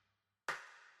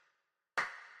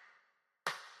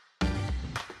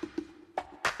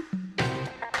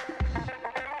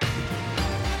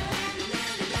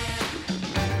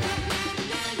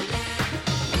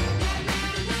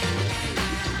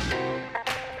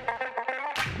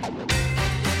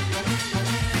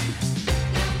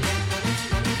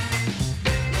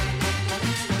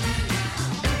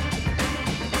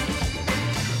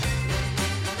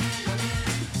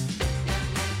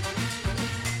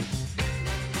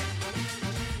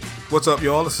What's up,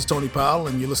 y'all? This is Tony Powell,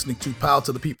 and you're listening to Powell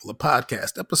to the People, a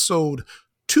podcast, episode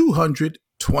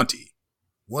 220.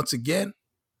 Once again,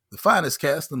 the finest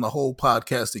cast in the whole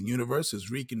podcasting universe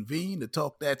is reconvened to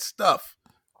talk that stuff.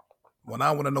 When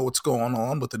I want to know what's going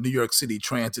on with the New York City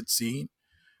transit scene,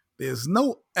 there's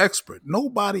no expert,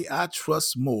 nobody I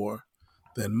trust more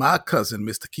than my cousin,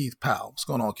 Mr. Keith Powell. What's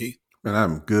going on, Keith? And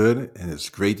I'm good, and it's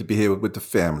great to be here with the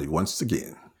family once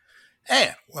again.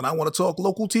 And when I want to talk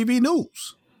local TV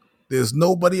news, there's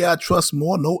nobody I trust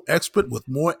more, no expert with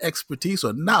more expertise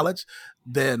or knowledge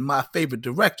than my favorite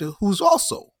director, who's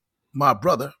also my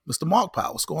brother, Mr. Mark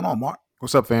Powell. What's going on, Mark?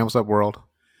 What's up, fam? What's up, world?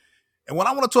 And when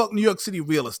I want to talk New York City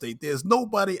real estate, there's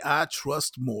nobody I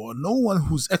trust more, no one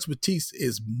whose expertise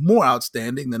is more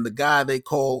outstanding than the guy they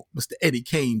call Mr. Eddie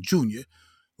Kane Jr.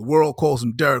 The world calls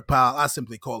him Derek Powell. I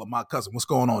simply call him my cousin. What's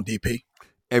going on, DP?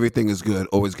 Everything is good.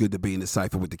 Always good to be in the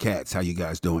cypher with the cats. How you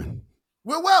guys doing?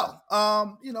 We're well.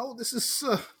 This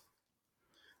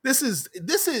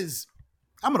is.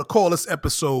 I'm gonna call this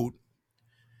episode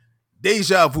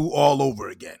 "Deja Vu All Over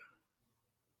Again."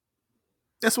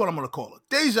 That's what I'm gonna call it.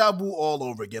 Deja Vu all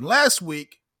over again. Last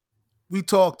week, we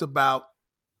talked about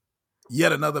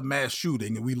yet another mass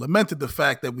shooting, and we lamented the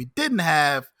fact that we didn't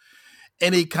have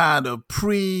any kind of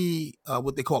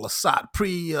what they call a SOT,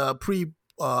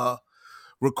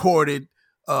 recorded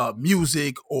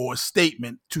music or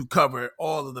statement to cover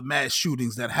all of the mass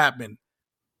shootings that happen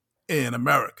in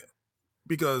America.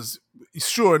 Because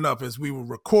sure enough, as we were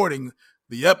recording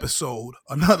the episode,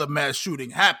 another mass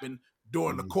shooting happened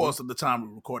during the course of the time we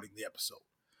were recording the episode.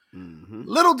 Mm-hmm.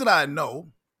 Little did I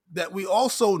know that we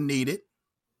also needed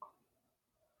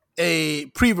a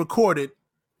pre-recorded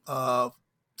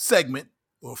segment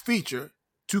or feature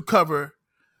to cover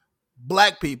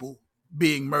Black people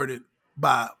being murdered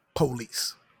by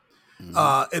police.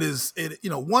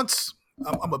 Mm-hmm. Once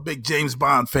I'm a big James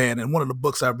Bond fan, and one of the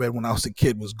books I read when I was a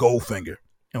kid was Goldfinger.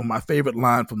 And my favorite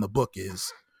line from the book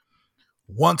is,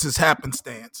 once is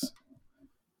happenstance,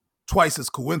 twice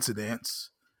is coincidence,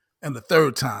 and the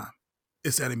third time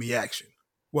it's enemy action.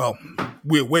 Well,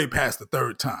 we're way past the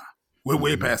third time. We're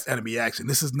way past enemy action.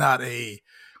 This is not a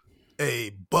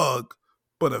bug,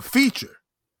 but a feature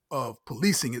of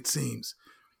policing, it seems,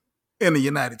 in the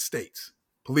United States.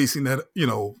 Policing that,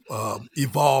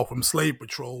 evolved from slave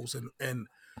patrols. And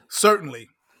certainly,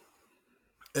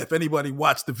 if anybody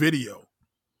watched the video,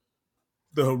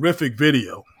 the horrific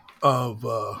video of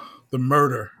the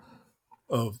murder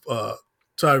of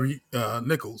Tyre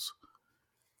Nichols,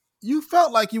 you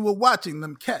felt like you were watching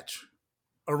them catch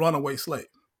a runaway slave.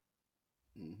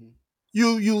 Mm-hmm.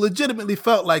 You legitimately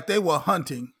felt like they were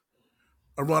hunting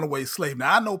a runaway slave.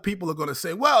 Now, I know people are going to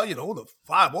say, well, the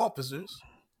 5 officers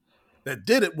that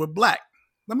did it were Black.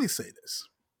 Let me say this.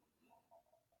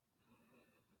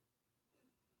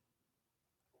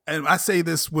 And I say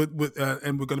this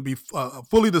and we're going to be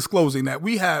fully disclosing that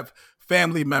we have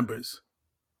family members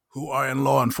who are in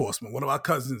law enforcement. One of our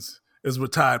cousins is a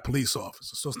retired police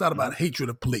officer. So it's not about hatred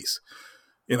of police.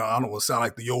 I don't want to sound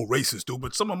like the old racist dude,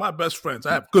 but some of my best friends,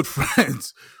 I have good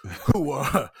friends who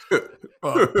are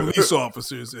police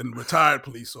officers and retired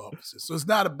police officers. So it's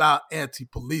not about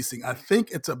anti-policing. I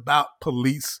think it's about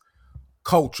police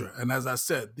culture. And as I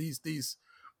said, these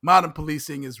modern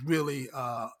policing is really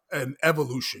an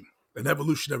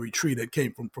evolutionary tree that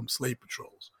came from slave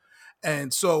patrols.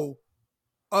 And so,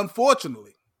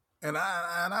 unfortunately, and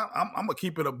I'm gonna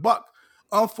keep it a buck.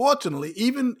 Unfortunately,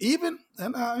 even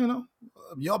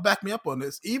y'all back me up on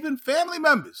this. Even family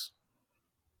members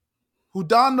who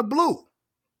don the blue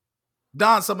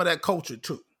don some of that culture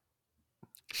too.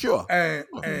 Sure.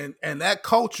 And that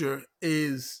culture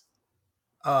is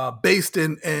based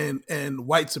in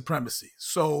white supremacy.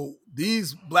 So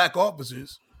these Black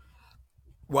officers,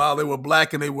 while they were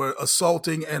Black and they were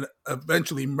assaulting and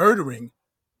eventually murdering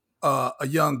a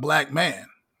young Black man,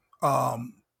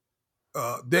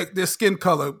 their skin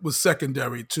color was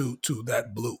secondary to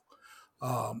that blue.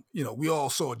 We all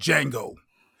saw Django.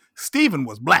 Stephen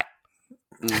was Black.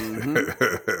 Mm-hmm.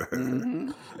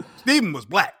 Mm-hmm. Stephen was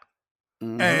Black.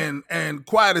 Mm-hmm. And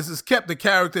quiet as it's kept, the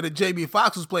character that Jamie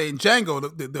Foxx was playing, Django,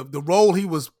 the role he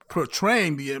was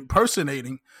portraying, the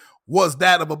impersonating, was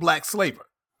that of a Black slaver.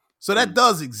 So that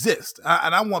does exist.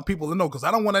 And I want people to know, because I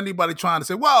don't want anybody trying to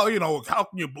say, well, how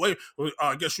can you blame?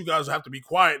 I guess you guys have to be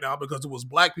quiet now because it was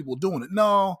Black people doing it.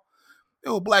 No,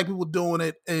 there were Black people doing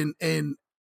it in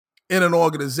an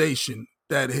organization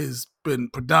that has been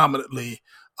predominantly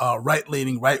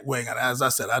right-leaning, right-wing. And as I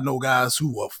said, I know guys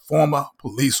who are former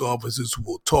police officers who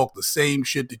will talk the same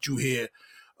shit that you hear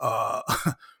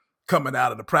coming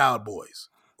out of the Proud Boys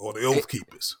or the Oath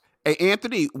Keepers. Hey,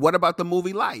 Anthony, what about the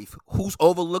movie Life? Who's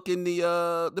overlooking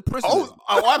the prisoners?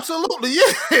 Oh, absolutely,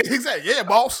 yeah, exactly, yeah,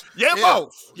 boss, Yeah,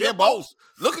 boss.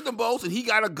 Look at them both, and he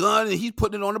got a gun, and he's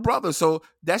putting it on the brother. So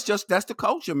that's the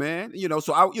culture, man.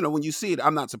 So when you see it,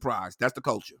 I'm not surprised. That's the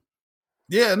culture.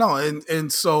 Yeah, no,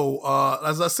 and so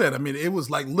as I said, I mean, it was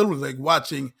like literally like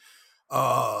watching,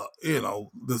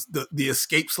 the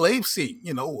escaped slave scene,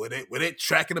 where they're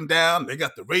tracking them down. They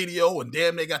got the radio, and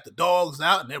damn, they got the dogs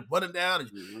out, and they're running down,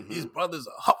 and these brothers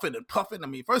are huffing and puffing. I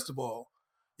mean, first of all,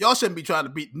 y'all shouldn't be trying to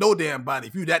beat no damn body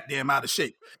if you that damn out of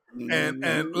shape.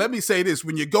 And let me say this: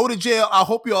 when you go to jail, I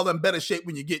hope y'all in better shape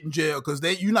when you get in jail, because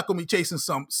you're not gonna be chasing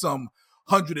some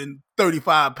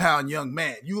 135-pound young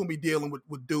man. You're gonna be dealing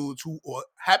with dudes who are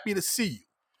happy to see you.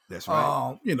 That's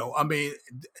right. I mean,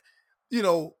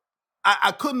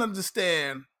 I couldn't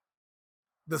understand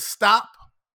the stop.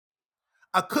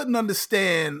 I couldn't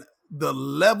understand the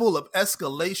level of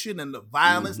escalation and the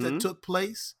violence that took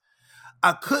place.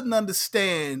 I couldn't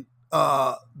understand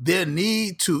their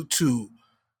need to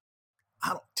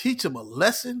teach them a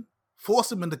lesson, force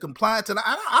them into compliance. And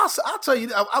I'll tell you,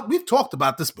 we've talked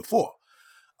about this before.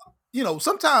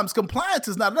 Sometimes compliance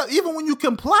is not enough. Even when you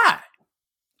comply,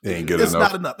 it ain't good it's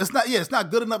enough. not enough. It's not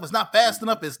good enough. It's not fast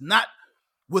enough. It's not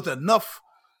with enough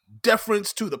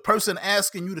deference to the person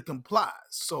asking you to comply.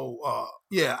 So,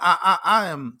 I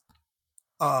am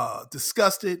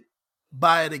disgusted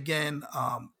by it again.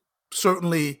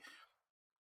 Certainly,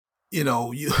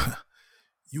 you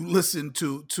you listen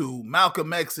to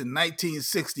Malcolm X in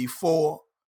 1964,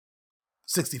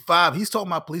 65. He's talking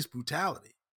about police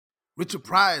brutality. Richard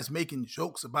Pryor is making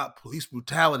jokes about police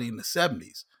brutality in the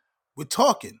 70s. We're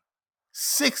talking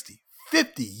 60,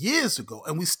 50 years ago,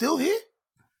 and we still here?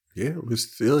 Yeah, we're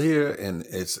still here, and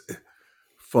it's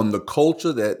from the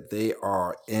culture that they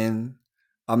are in.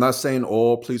 I'm not saying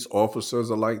all police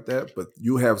officers are like that, but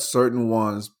you have certain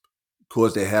ones,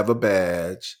 because they have a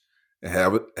badge and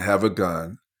have a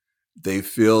gun, they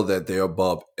feel that they're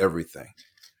above everything.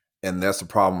 And that's the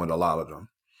problem with a lot of them.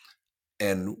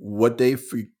 And what they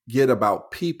forget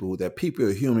about people, that people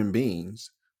are human beings,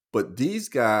 but these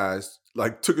guys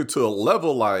like took it to a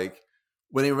level like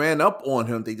when they ran up on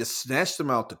him, they just snatched him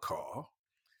out the car.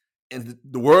 And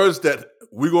the words that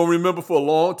we're going to remember for a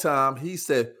long time, he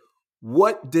said,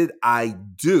 "What did I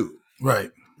do?"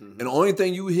 Right. And the only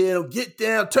thing you hear him, "Get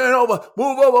down, turn over,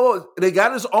 move over." They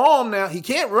got his arm now. He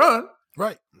can't run.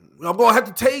 Right. I'm going to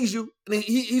have to tase you. And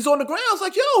he's on the ground. It's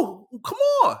like, yo, come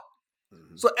on.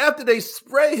 So after they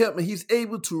spray him and he's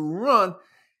able to run,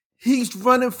 he's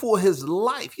running for his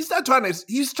life. He's trying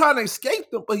to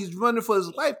escape them, but he's running for his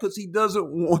life because he doesn't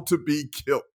want to be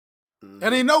killed.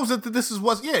 And he knows that this is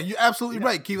you're absolutely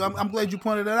right, Keith. I'm glad you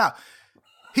pointed that out.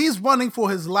 He's running for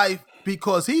his life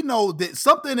because he knows that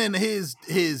something in his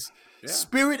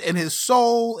spirit and his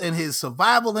soul and his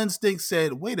survival instinct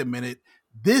said, wait a minute,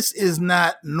 this is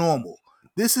not normal.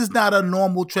 This is not a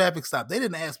normal traffic stop. They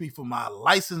didn't ask me for my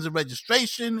license and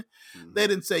registration. They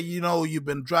didn't say, you've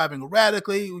been driving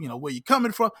erratically, where you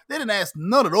coming from. They didn't ask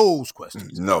none of those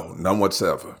questions. No, none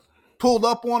whatsoever. Pulled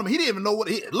up on him. He didn't even know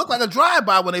it looked like a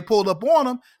drive-by when they pulled up on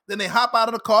him. Then they hop out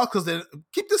of the car because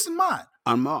keep this in mind.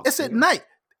 Unmarked. It's at night.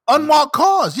 Unmarked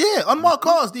cars. Yeah, unmarked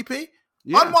cars, DP.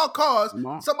 Yeah. Unmarked cars.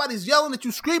 Somebody's yelling at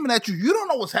you, screaming at you. You don't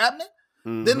know what's happening.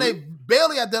 Then they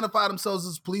barely identify themselves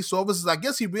as police officers. I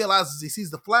guess he realizes he sees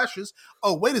the flashes.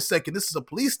 Oh, wait a second. This is a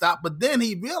police stop. But then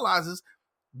he realizes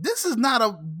this is not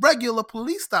a regular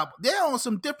police stop. They're on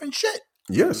some different shit.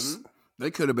 Yes.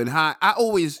 They could have been high. I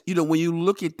always, when you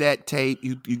look at that tape,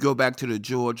 you go back to the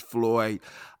George Floyd,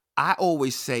 I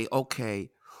always say, okay,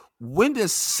 when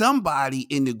does somebody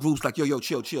in the groups like, yo,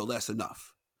 chill, that's enough?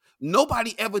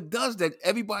 Nobody ever does that.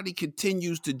 Everybody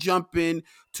continues to jump in,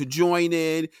 to join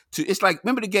in. It's like,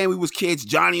 remember the game we was kids,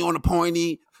 Johnny on a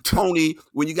pony,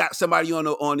 when you got somebody on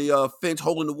the fence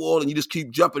holding the wall and you just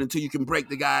keep jumping until you can break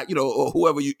the guy, or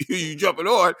whoever you jumping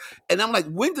on. And I'm like,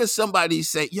 when does somebody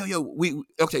say, yo,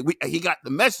 he got the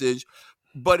message,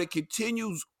 but it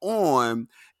continues on.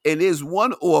 And there's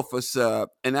one officer,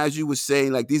 and as you were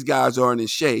saying, like these guys aren't in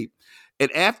shape.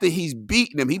 And after he's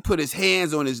beating him, he put his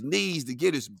hands on his knees to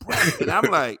get his breath. And I'm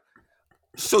like,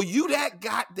 so you that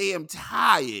goddamn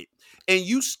tired and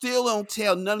you still don't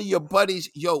tell none of your buddies,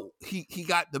 yo, he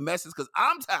got the message, because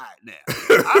I'm tired now.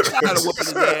 I'm tired of whooping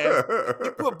his ass. He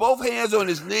put both hands on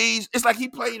his knees. It's like he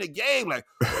playing a game like,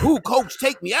 ooh, coach,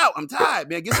 take me out. I'm tired,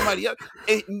 man. Get somebody else.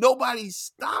 And nobody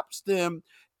stops them.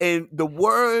 And the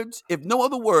words, if no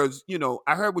other words,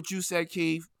 I heard what you said,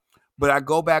 Keith. But I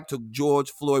go back to George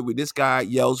Floyd where this guy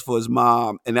yells for his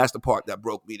mom, and that's the part that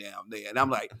broke me down there. And I'm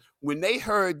like, when they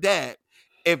heard that,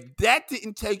 If that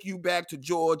didn't take you back to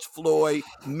George Floyd,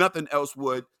 nothing else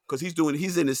would, because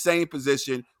he's in the same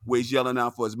position where he's yelling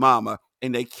out for his mama,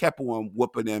 and they kept on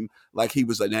whooping him like he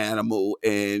was an animal,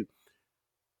 and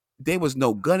there was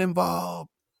no gun involved,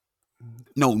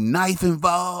 no knife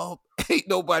involved, ain't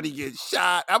nobody get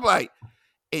shot. I'm like,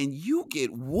 and you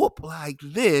get whooped like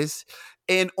this.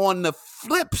 And on the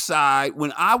flip side,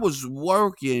 when I was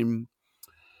working,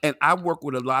 and I work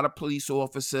with a lot of police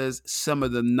officers, some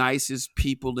of the nicest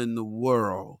people in the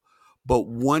world. But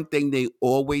one thing they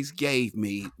always gave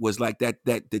me was like that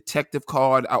detective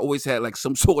card. I always had like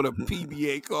some sort of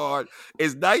PBA card.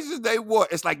 As nice as they were,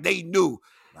 it's like they knew,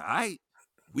 all right,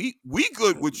 we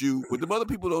good with you, but the other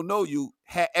people don't know you.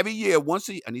 Every year, once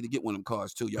a year, I need to get one of them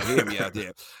cards too. Y'all hear me out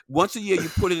there? Once a year, you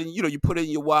put it in, you put it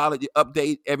in your wallet, you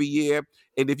update every year.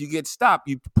 And if you get stopped,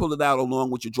 you pull it out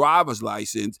along with your driver's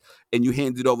license and you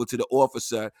hand it over to the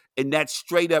officer. And that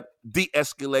straight up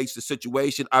de-escalates the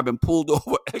situation. I've been pulled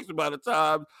over X amount of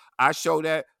times. I show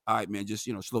that. All right, man, just,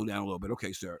 slow down a little bit.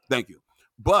 Okay, sir. Thank you.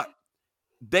 But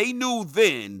they knew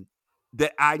then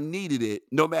that I needed it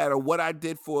no matter what I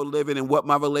did for a living and what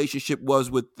my relationship was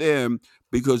with them,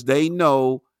 because they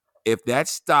know if that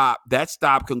stop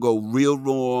can go real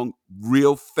wrong,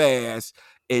 real fast.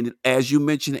 And as you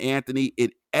mentioned, Anthony,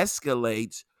 it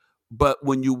escalates. But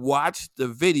when you watch the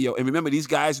video, and remember, these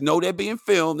guys know they're being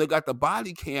filmed, they got the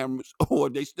body cameras, or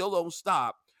they still don't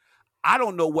stop. I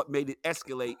don't know what made it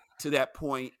escalate to that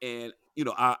point. And,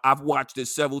 I've watched it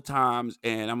several times,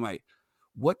 and I'm like,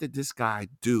 what did this guy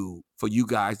do for you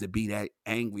guys to be that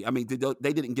angry? I mean,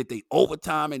 they didn't get their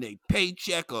overtime and their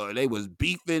paycheck, or they was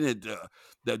beefing and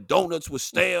the donuts were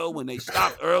stale when they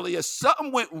stopped earlier.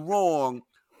 Something went wrong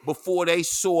before they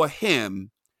saw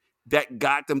him that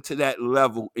got them to that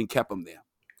level and kept them there.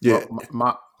 Yeah,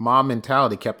 well, my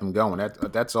mentality kept them going.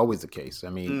 That's always the case. I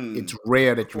mean, it's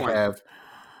rare that you have.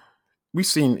 We've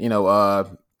seen,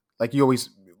 like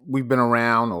we've been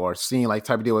around or seen like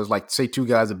type of deal was like, say two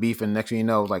guys are beefing, next thing you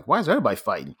know, it's like, why is everybody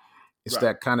fighting? It's right.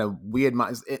 That kind of weird,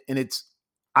 and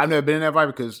I've never been in that fight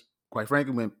because, quite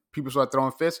frankly, when people start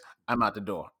throwing fists, I'm out the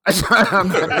door.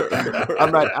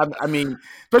 I'm not. I mean,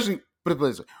 especially put it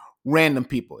this way, random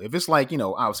people. If it's like,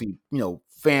 obviously,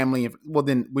 family, well,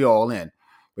 then we're all in.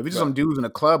 But if it's just some dudes in a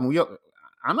club and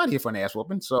I'm not here for an ass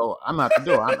whooping, so I'm out the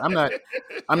door. I'm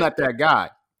not that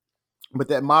guy. But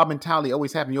that mob mentality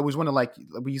always happens. You always wonder, like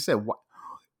you said,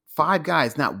 five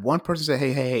guys, not one person said,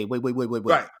 hey, wait,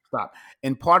 right. Stop.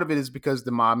 And part of it is because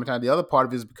the mob mentality. The other part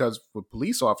of it is because for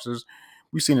police officers,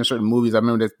 we've seen in certain movies. I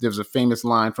remember that there was a famous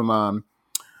line from, oh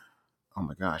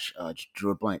my gosh, just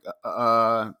drew a blank.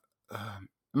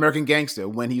 American Gangster,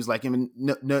 when he's like, I'm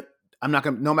not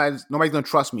gonna, nobody's gonna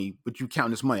trust me, but you count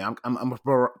this money. I'm a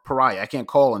pariah. I can't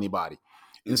call anybody.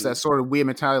 Mm-hmm. It's that sort of weird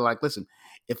mentality. Like, listen.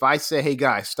 If I say, hey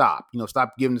guys, stop,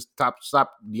 stop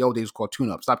the old days was called tune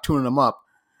up, stop tuning them up.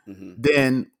 Mm-hmm.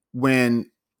 Then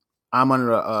when I'm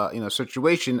under a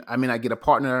situation, I may not get a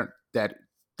partner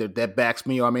that backs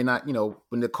me, or I may not,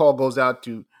 when the call goes out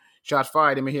to shots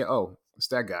fired, they may hear, oh, it's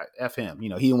that guy, F him. He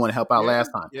didn't want to help out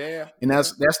last time. Yeah. And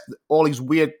that's all these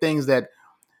weird things that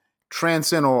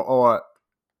transcend or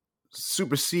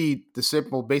supersede the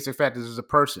simple basic fact that this is a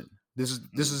person. This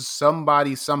is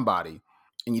somebody.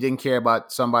 And you didn't care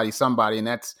about somebody, and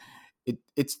that's it.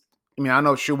 It's, I mean, I'm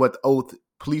not sure what oath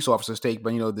police officers take,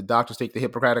 but the doctors take the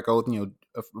Hippocratic oath.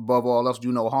 Above all else,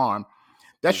 do no harm.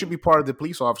 That should be part of the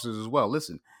police officers as well.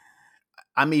 Listen,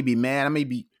 I may be mad, I may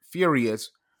be furious,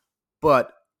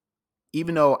 but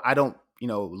even though I don't,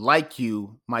 like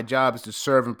you, my job is to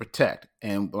serve and protect.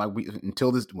 And like I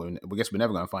guess we're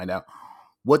never going to find out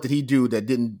what did he do that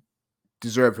didn't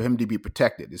deserve for him to be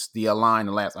protected. It's the line.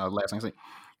 The last thing I say.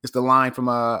 It's the line from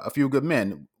A Few Good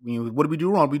Men. What did we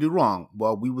do wrong? We do wrong.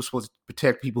 Well, we were supposed to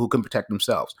protect people who couldn't protect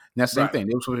themselves. And that's the same thing.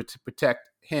 They were supposed to protect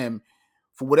him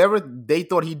for whatever they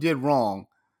thought he did wrong.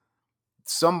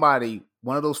 Somebody,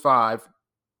 one of those five,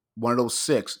 one of those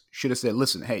six, should have said,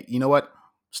 listen, hey, you know what?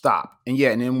 Stop. And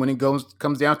then when it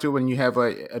comes down to it, when you have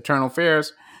internal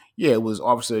affairs, it was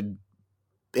Officer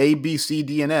A, B, C,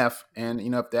 D, and F. And,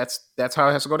 if that's how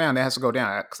it has to go down, that has to go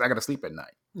down because I got to sleep at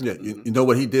night. Yeah. You know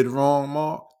what he did wrong,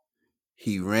 Mark?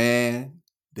 He ran,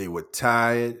 they were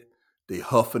tired, they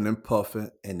huffing and puffing,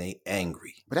 and they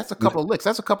angry. But that's a couple of licks.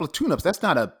 That's a couple of tune-ups. That's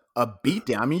not a beat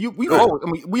down. I mean, we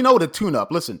know the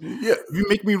tune-up. Listen, you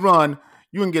make me run,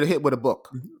 you can get a hit with a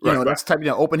book. That's type of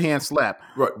open hand slap.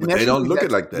 Right, but they don't look at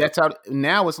it like that. That's how,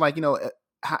 now it's like,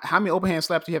 how many open hand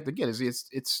slaps do you have to get?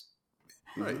 It's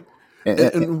right.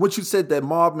 And what you said, that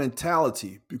mob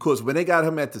mentality, because when they got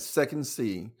him at the second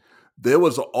scene, There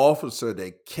was an officer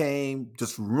that came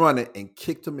just running and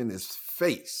kicked him in his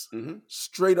face,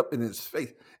 straight up in his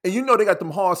face. And you know they got them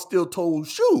hard steel-toed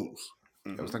shoes.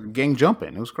 It was like a gang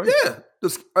jumping. It was crazy. Yeah,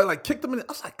 I like kicked him in. I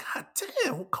was like, God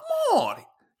damn, come on.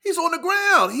 He's on the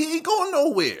ground. He ain't going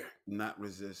nowhere. Not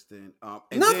resisting.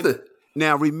 Nothing. Then,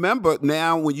 now remember,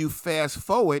 when you fast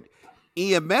forward,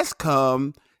 EMS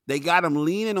come. They got him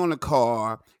leaning on the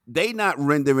car. They not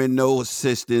rendering no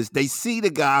assistance. They see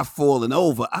the guy falling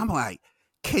over. I'm like,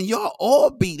 can y'all all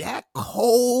be that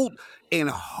cold and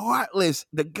heartless?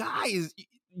 The guy is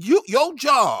your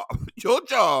job. Your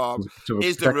job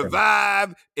is to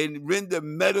revive and render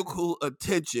medical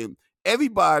attention.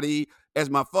 Everybody, as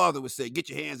my father would say, get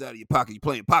your hands out of your pocket. You're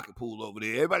playing pocket pool over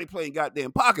there. Everybody playing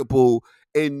goddamn pocket pool,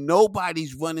 and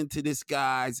nobody's running to this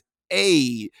guy's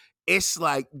aid. It's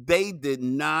like they did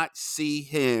not see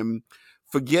him.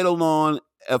 Forget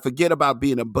about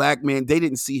being a black man. They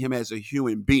didn't see him as a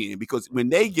human being, because when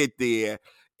they get there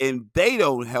and they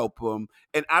don't help him,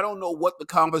 and I don't know what the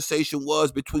conversation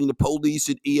was between the police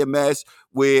and EMS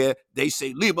where they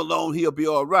say, leave him alone, he'll be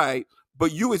all right.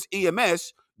 But you as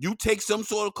EMS, you take some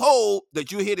sort of code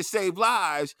that you're here to save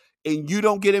lives and you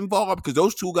don't get involved because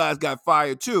those two guys got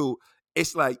fired too.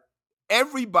 It's like,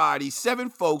 everybody, 7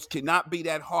 folks cannot be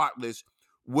that heartless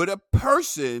with a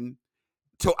person,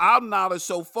 to our knowledge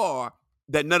so far,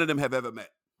 that none of them have ever met.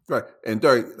 Right. And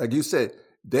Derek, like you said,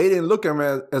 they didn't look at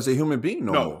him as a human being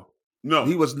no more. No.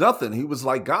 He was nothing. He was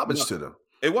like garbage to them.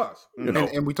 It was. You know?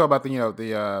 And we talk about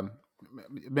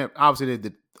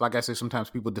obviously, like I said, sometimes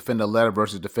people defend a letter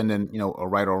versus defending, a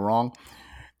right or wrong.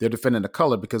 They're defending the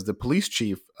color, because the police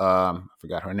chief, I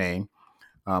forgot her name,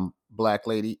 black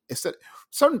lady, instead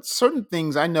certain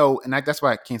things I know, and that's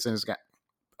why I can't say this guy,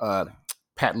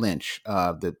 Pat Lynch,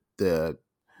 the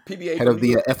PBA head of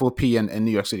the FOP in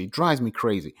New York City, drives me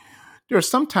crazy. There are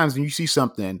sometimes when you see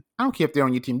something, I don't care if they're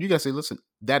on your team, you gotta say, listen,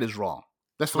 that is wrong.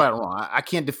 That's flat wrong. I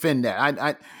can't defend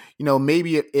that.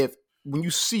 Maybe if when you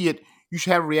see it, you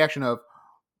should have a reaction of,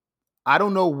 I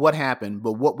don't know what happened,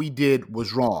 but what we did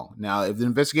was wrong. Now, if the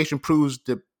investigation proves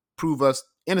to prove us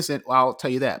innocent, well, I'll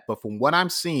tell you that. But from what I'm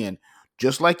seeing,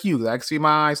 just like you, I can see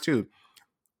my eyes too,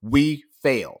 we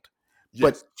failed. Yes.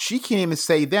 But she can't even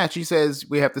say that. She says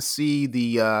we have to see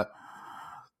the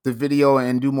video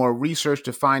and do more research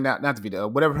to find out, not the video,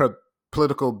 whatever her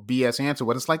political BS answer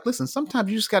was. It's like, listen, sometimes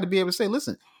you just got to be able to say,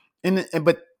 listen,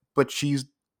 but she's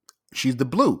the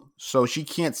blue, so she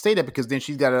can't say that, because then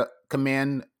she's got to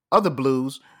command other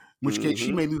blues, which case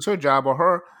she may lose her job or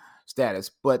her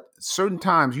status. But certain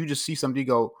times you just see somebody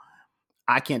go,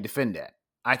 I can't defend that.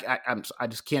 I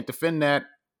just can't defend that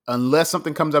unless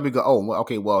something comes up. You go, oh,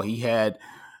 okay, well, he had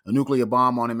a nuclear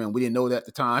bomb on him and we didn't know that at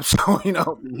the time. So,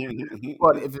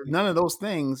 but if it's none of those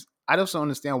things, I just don't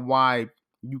understand why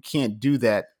you can't do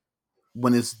that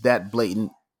when it's that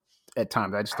blatant at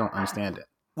times. I just don't understand it.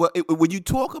 Well, when you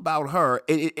talk about her,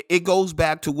 it goes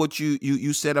back to what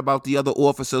you said about the other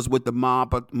officers with the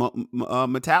mob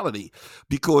mentality.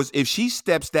 Because if she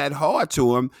steps that hard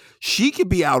to him, she could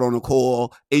be out on a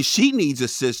call and she needs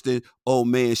assistance. Oh,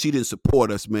 man, she didn't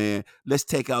support us, man. Let's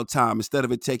take our time. Instead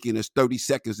of it taking us 30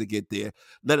 seconds to get there,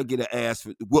 let her get her ass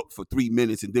whooped for 3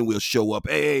 minutes and then we'll show up.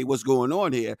 Hey, what's going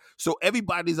on here? So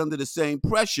everybody's under the same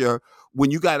pressure when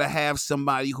you got to have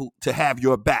somebody to have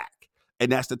your back.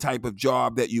 And that's the type of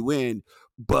job that you in.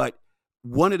 But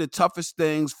one of the toughest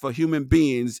things for human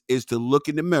beings is to look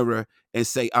in the mirror and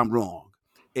say, I'm wrong.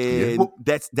 And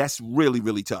that's really,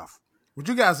 really tough. What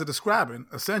you guys are describing,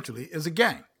 essentially, is a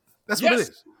gang. That's what it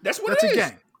is. That's a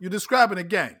gang. You're describing a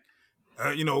gang.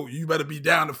 You better be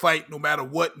down to fight no matter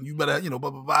what. And you better, blah,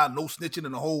 blah, blah, no snitching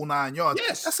in the whole 9 yards.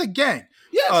 Yes. That's a gang.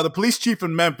 Yes. The police chief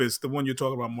in Memphis, the one you're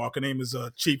talking about, Mark, her name is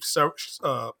Chief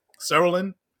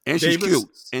Serlin. And she's cute.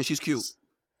 And she's cute.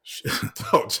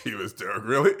 Oh, she was Derek,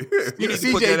 really? You need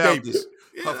to put that out there.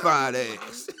 Her fine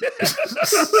ass.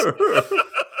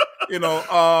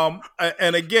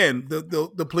 And again,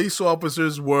 the police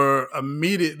officers were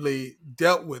immediately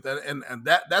dealt with, and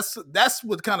that's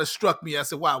what kind of struck me. I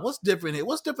said, "Wow, what's different here?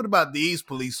 What's different about these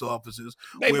police officers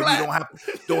where we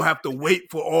don't have to wait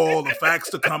for all the facts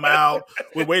to come out?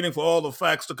 We're waiting for all the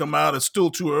facts to come out. It's still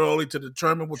too early to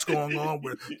determine what's going on.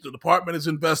 Where the department is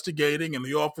investigating, and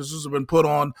the officers have been put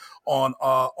on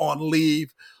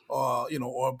leave, or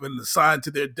been assigned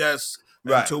to their desks."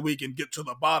 Right. Until we can get to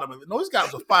the bottom of it. No, these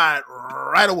guys were fired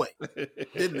right away.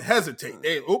 Didn't hesitate.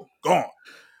 They gone.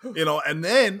 And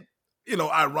then,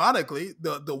 ironically,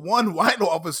 the one white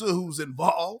officer who's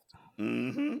involved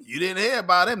Mm-hmm. You didn't hear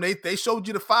about him. They showed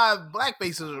you the 5 black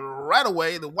faces right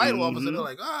away. The white officer, they're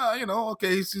like,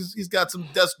 okay, he's got some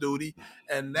desk duty,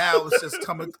 and now it's just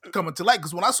coming to light.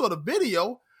 Because when I saw the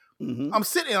video, I'm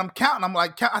sitting, I'm counting. I'm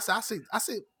like, I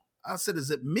said, is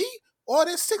it me or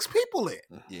there's 6 people there?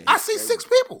 Yeah, I see 6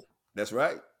 people. That's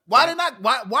right. Why did not?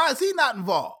 Why is he not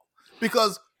involved?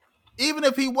 Because even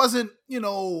if he wasn't,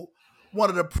 one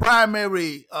of the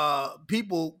primary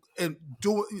people in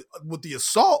doing with the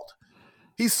assault,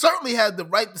 he certainly had the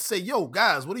right to say, "Yo,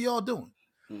 guys, what are y'all doing?"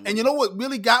 Mm-hmm. And you know what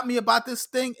really got me about this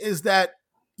thing is that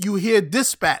you hear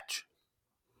dispatch.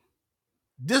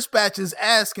 Dispatch is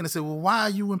asking and say, "Well, why are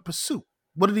you in pursuit?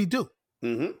 What did he do?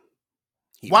 Mm-hmm.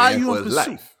 Why are you in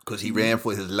pursuit?" Because he ran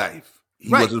for his life. He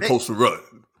wasn't supposed to run.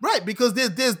 Right, because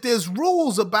there's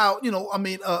rules about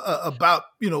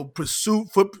pursuit,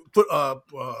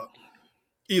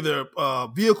 either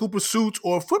vehicle pursuits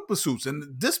or foot pursuits, and the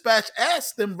dispatch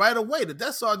asked them right away. The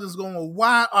desk sergeant's going, well,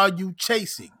 "Why are you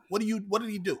chasing? What did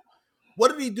he do?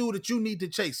 What did he do that you need to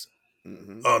chase him?"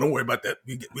 Mm-hmm. Oh, don't worry about that.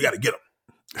 We got to get him.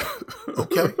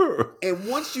 Okay. And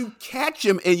once you catch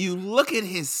him and you look at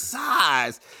his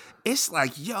size, it's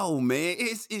like, yo, man,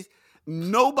 it's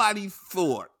nobody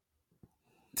thought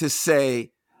to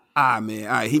say, man,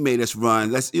 all right, he made us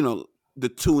run. Let's, the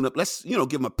tune up. Let's,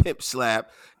 give him a pip slap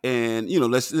and,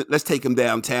 let's take him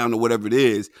downtown or whatever it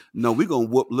is. No, we're going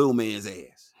to whoop little man's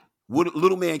ass.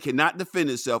 Little man cannot defend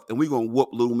himself, and we're going to whoop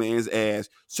little man's ass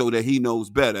so that he knows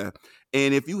better.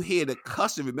 And if you hear the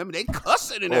cussing, remember, they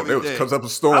cussing and everything. It comes up a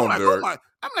storm,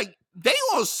 I'm like, they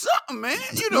on something, man.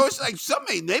 It's like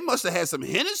something. They must have had some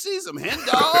Hennessy, some Hen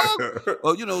Dog,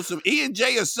 or, some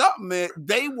E&J or something, man.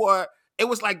 It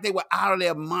was like they were out of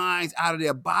their minds, out of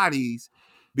their bodies,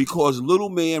 because little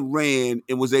man ran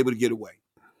and was able to get away.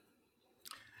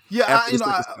 Yeah,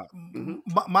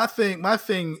 my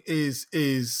thing is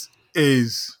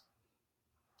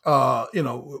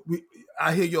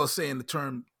I hear y'all saying the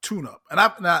term tune up, and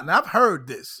I've heard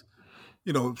this.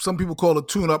 Some people call it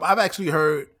tune up. I've actually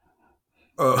heard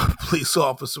a police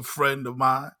officer friend of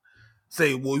mine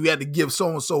say, "Well, you had to give so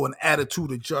and so an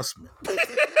attitude adjustment."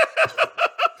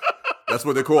 That's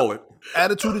what they call it.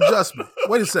 Attitude adjustment.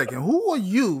 Wait a second. Who are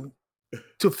you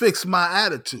to fix my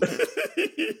attitude?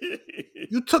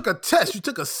 You took a test. You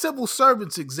took a civil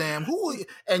servants exam. Who are you?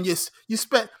 And you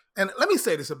spent. And let me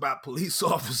say this about police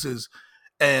officers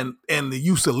and the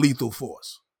use of lethal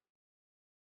force.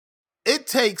 It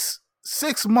takes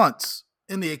 6 months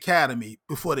in the academy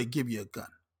before they give you a gun.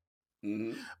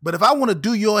 Mm-hmm. But if I want to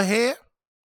do your hair,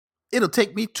 it'll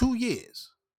take me 2 years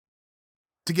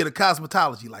to get a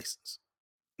cosmetology license.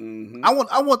 Mm-hmm. I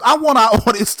want our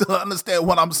audience to understand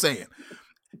what I'm saying.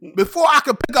 Before I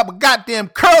can pick up a goddamn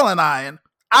curling iron,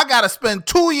 I got to spend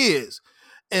 2 years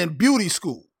in beauty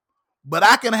school. But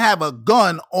I can have a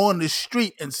gun on the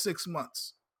street in 6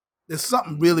 months. There's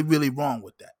something really, really wrong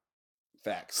with that.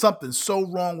 Facts. Something so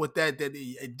wrong with that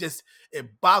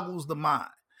it boggles the mind.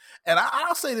 And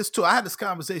I'll say this too. I had this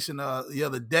conversation the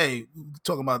other day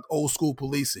talking about old school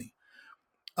policing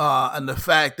and the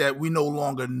fact that we no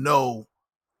longer know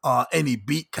any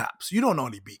beat cops. You don't know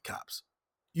any beat cops.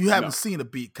 You haven't seen a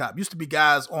beat cop. Used to be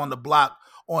guys on the block,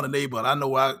 on the neighborhood. I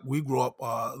know we grew up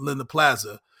Linda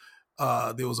Plaza.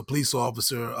 There was a police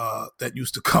officer that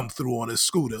used to come through on his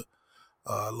scooter,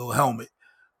 a little helmet.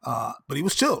 But he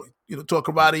was chill. Talk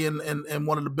karate in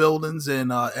one of the buildings,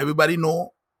 and everybody knew him.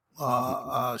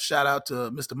 Shout out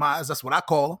to Mr. Myers. That's what I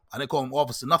call him. I didn't call him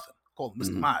Officer Nothing. I called him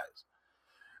Mr. Myers.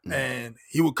 Mm-hmm. And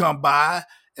he would come by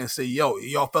and say, "Yo,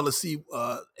 y'all fellas see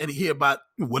and hear about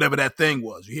whatever that thing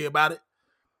was? You hear about it?"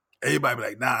 Everybody be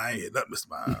like, "Nah, I ain't hear nothing, Mr.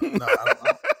 Myers. Nah,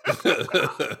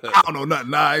 I don't know nothing.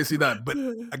 Nah, I ain't see nothing." But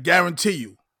I guarantee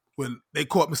you, when they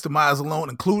caught Mr. Myers alone,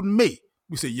 including me,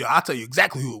 we said, "Yo, I'll tell you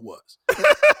exactly who it was."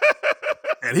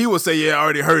 And he would say, "Yeah, I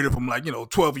already heard it from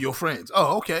 12 of your friends."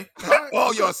 Oh, okay.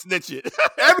 All y'all snitching.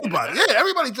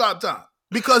 Everybody dropped time.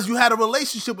 Because you had a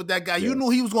relationship with that guy. Yeah. You knew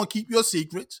he was going to keep your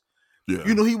secrets. Yeah.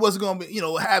 You knew he wasn't going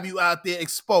to, have you out there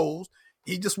exposed.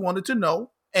 He just wanted to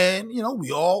know. And,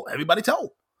 everybody told.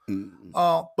 Mm-hmm.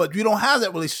 But you don't have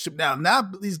that relationship now. Now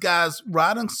these guys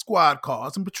ride in squad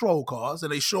cars and patrol cars,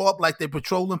 and they show up like they're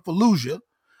patrolling Fallujah.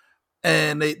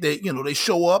 And they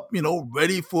show up,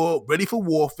 ready for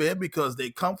warfare because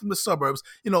they come from the suburbs.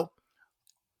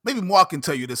 Maybe Mark can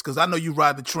tell you this because I know you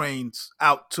ride the trains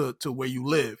out to where you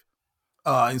live.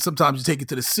 And sometimes you take it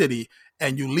to the city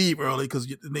and you leave early because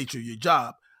of the nature of your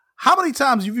job. How many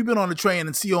times have you been on the train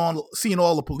and seen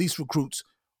all the police recruits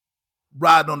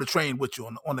riding on the train with you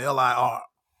on the LIR?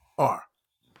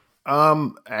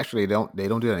 Actually, they don't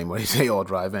do that anymore. They all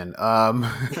drive in.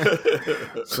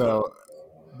 So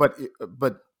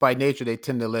but by nature they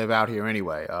tend to live out here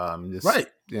anyway. Right.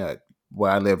 Yeah,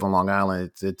 where I live on Long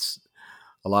Island, it's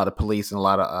a lot of police and a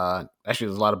lot of actually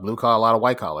there's a lot of blue collar, a lot of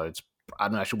white collar. It's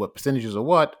I'm not sure what percentages or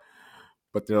what,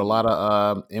 but there are a lot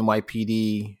of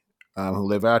NYPD who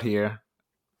live out here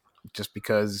just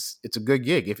because it's a good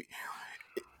gig.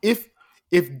 If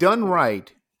done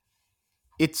right,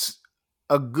 it's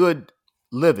a good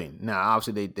living. Now,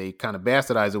 obviously, they kind of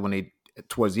bastardize it when they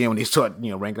towards the end when they start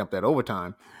ranking up that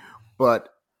overtime, but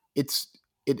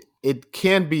it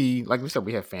can be, like we said,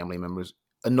 we have family members,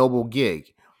 a noble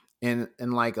gig, and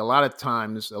like a lot of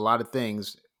times, a lot of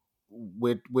things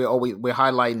we're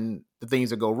highlighting the things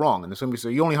that go wrong, and somebody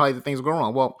say you only highlight the things that go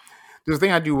wrong. Well, there's a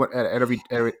thing I do at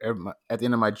the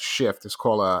end of my shift. It's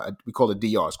called we call it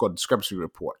DR. It's called a discrepancy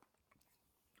report.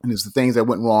 And it's the things that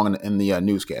went wrong in the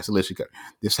newscast. So literally,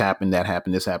 this happened, that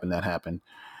happened, this happened, that happened.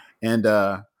 And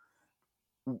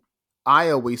I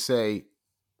always say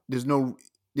there's no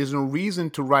reason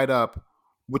to write up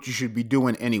what you should be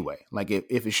doing anyway. Like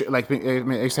if it should, like I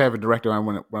used to have a director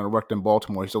when I worked in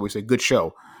Baltimore. He used to always say good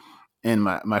show. And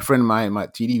my friend of mine, my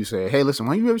TD, would say, hey, listen,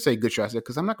 why do you ever say good show? I said,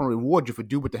 because I'm not going to reward you for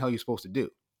do what the hell you're supposed to do.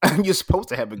 You're supposed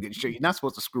to have a good show. You're not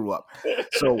supposed to screw up.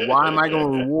 So why am I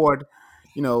going to reward?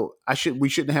 We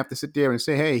shouldn't have to sit there and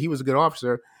say, hey, he was a good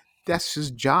officer. That's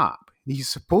his job. He's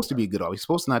supposed to be a good officer. He's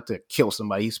supposed not to kill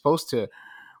somebody. He's supposed to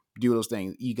do those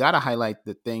things. You got to highlight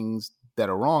the things that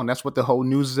are wrong. That's what the whole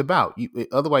news is about.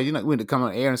 Otherwise, you're not going to come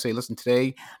on air and say, listen,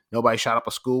 today, nobody shot up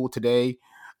a school today.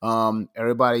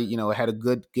 Everybody, had a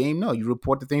good game. No, you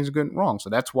report the things are good and wrong. So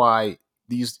that's why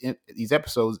these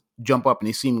episodes jump up and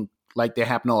they seem like they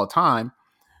happen all the time,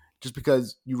 just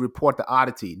because you report the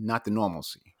oddity, not the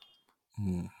normalcy.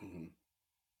 Mm-hmm.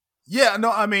 Yeah,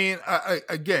 no, I mean,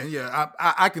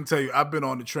 I can tell you, I've been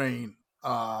on the train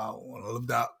when I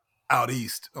lived out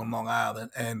east on Long Island,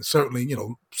 and certainly,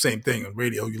 same thing on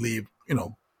radio. You leave,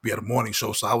 we had a morning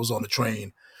show, so I was on the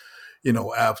train,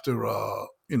 after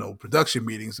production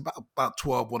meetings about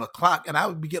 12, 1 o'clock, and I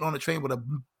would be getting on the train with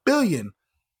 1 billion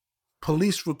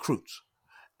police recruits,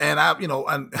 and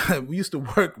and we used to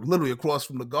work literally across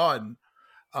from the Garden.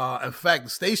 In fact, the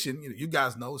station, you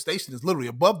guys know, the station is literally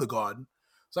above the Garden.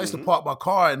 So I used to park my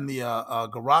car in the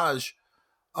garage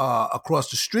across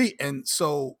the street. And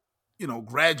so,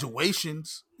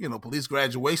 graduations, police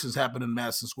graduations happen in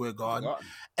Madison Square Garden.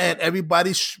 And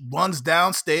everybody runs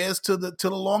downstairs to the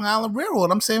Long Island Railroad.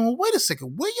 I'm saying, well, wait a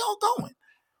second, where y'all going?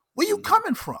 Where you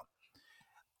coming from?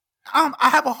 I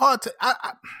have a hard time.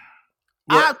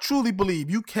 I truly believe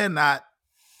you cannot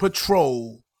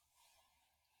patrol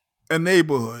a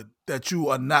neighborhood that you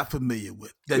are not familiar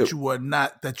with, that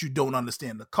you don't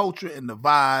understand the culture and the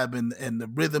vibe and the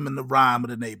rhythm and the rhyme of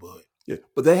the neighborhood. Yeah,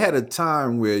 but they had a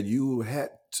time where you had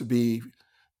to be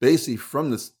basically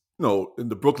from this, in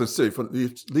the Brooklyn city, at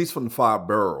least from the 5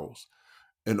 boroughs,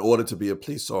 in order to be a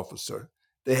police officer.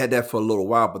 They had that for a little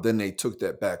while, but then they took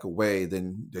that back away.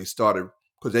 Then they started,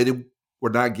 because they were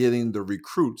not getting the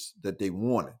recruits that they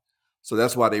wanted. So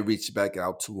that's why they reached back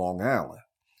out to Long Island.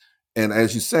 And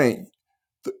as you're saying,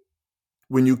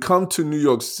 when you come to New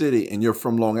York City and you're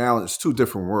from Long Island, it's 2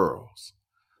 different worlds.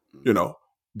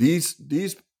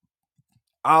 These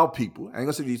our people, I ain't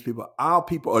gonna say these people, our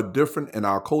people are different in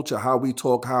our culture, how we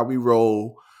talk, how we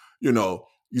roll. You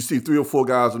see 3 or 4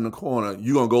 guys in the corner,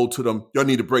 you're gonna go to them, y'all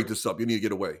need to break this up, you need to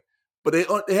get away. But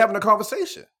they're having a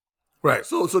conversation. Right.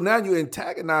 So now you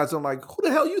antagonize them like, who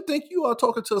the hell you think you are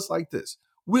talking to us like this?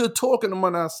 We're talking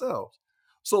among ourselves.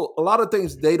 So a lot of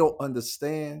things they don't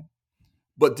understand,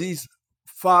 but these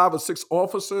 5 or 6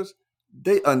 officers,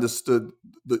 they understood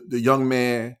the young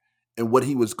man and what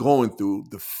he was going through,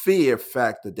 the fear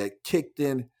factor that kicked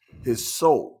in his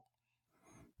soul.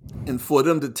 And for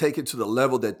them to take it to the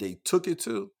level that they took it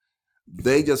to,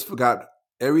 they just forgot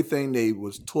everything they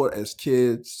was taught as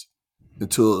kids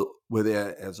until we're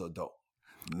there as adults.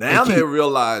 Now they're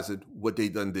realizing what they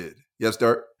done did. Yes,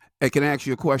 Dirk? Hey, can I ask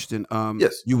you a question?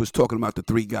 Yes. You was talking about the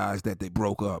 3 guys that they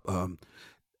broke up.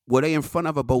 Were they in front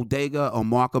of a bodega or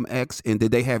Markham X, and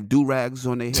did they have do-rags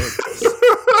on their heads?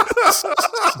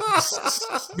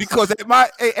 Because at my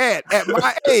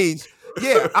age,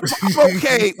 yeah, I'm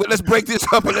okay, but let's break this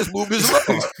up and let's move this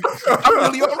along. I'm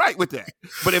really all right with that.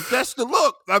 But if that's the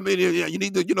look, I mean, you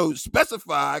need to,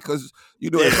 specify, because,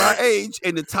 at my age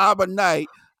and the time of night,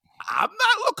 I'm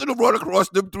not looking to run across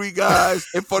them 3 guys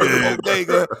in front of the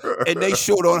bodega and they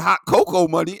short on hot cocoa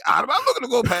money. I'm not looking to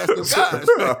go past them guys.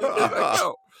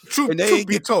 Truth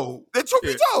be told. Let's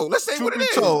say what it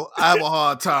is. I have a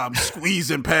hard time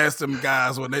squeezing past them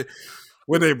guys when they.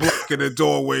 when they blocking the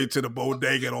doorway to the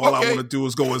bodega, and all I Okay. want to do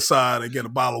is go inside and get a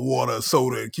bottle of water, or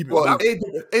soda, and keep it. Well,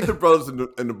 moving. ain't the brothers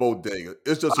in the bodega.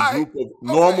 It's just a All right. group of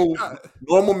Okay.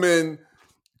 normal men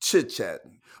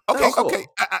chit-chatting. Okay, That's all. okay.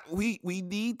 We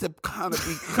need to kind of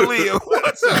be clear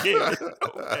once again.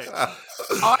 Okay.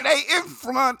 Are they in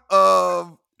front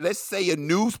of, let's say, a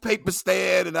newspaper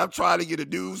stand, and I'm trying to get a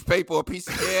newspaper or a piece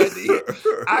of candy?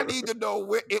 I need to know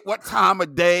what time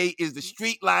of day is the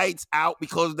street lights out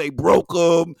because they broke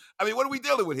them. I mean, what are we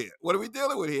dealing with here? We're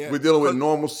dealing with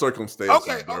normal circumstances.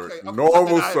 Okay, Bert. okay.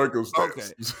 Normal Okay.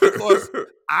 circumstances. Because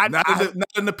Not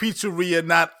in the pizzeria,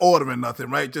 not ordering nothing,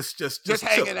 right? Just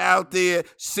hanging chill. out there,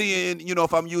 seeing,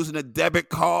 if I'm using a debit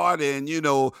card and,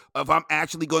 if I'm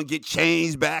actually going to get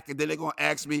change back, and then they're going to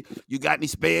ask me, you got any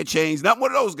spare change? Not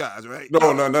one of those guys, right?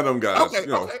 No, none of them guys.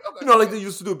 Okay, okay. Like they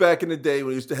used to do back in the day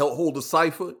when they used to hold the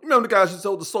cipher. You remember the guys used to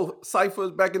hold the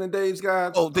ciphers back in the days,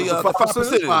 guys? Oh, the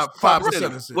 5%.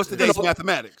 5%. What's today's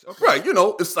mathematics? Okay. Right,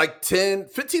 it's like 10,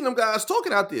 15 of them guys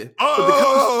talking out there.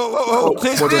 Well,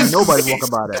 then nobody walking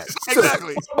by that.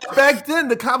 Exactly. Back then,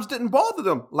 the cops didn't bother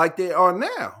them like they are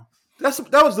now.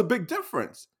 That was the big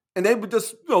difference. And they were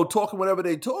just, talking whenever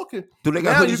they talking. Do they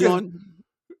got Now hoodies on?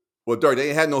 Well, Dirk, they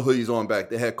ain't had no hoodies on back.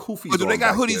 They had kufis on. Do they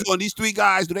got back hoodies then. on? These three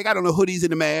guys, do they got on the hoodies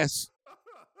and the masks?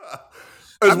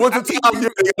 It's winter time. They got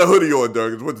a hoodie on,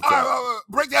 Dirk. It's winter time.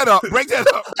 Break that up. Break that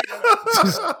up.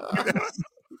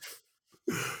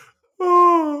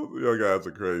 Oh, y'all guys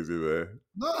are crazy, man.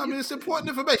 No, I mean, it's important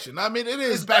information. I mean, it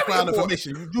is background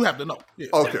information. You do have to know. Yeah.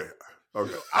 Okay. I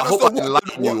I hope just I don't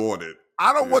enlighten want- you on it.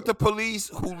 I don't want the police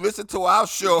who listen to our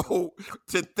show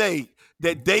to think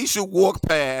that they should walk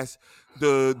past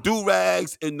the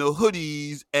do-rags and the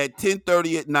hoodies at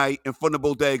 10:30 at night in front of the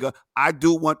bodega. I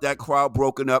do want that crowd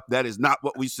broken up. That is not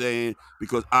what we're saying,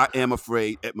 because I am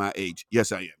afraid at my age.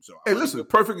 Yes, I am. So, Hey, listen,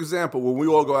 perfect example. When we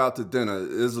all go out to dinner,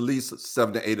 there's at least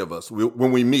 7 to 8 of us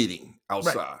when we meeting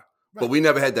outside. But we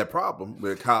never had that problem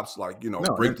where cops break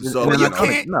the sub.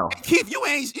 No. Keith,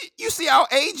 you see our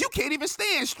age, you can't even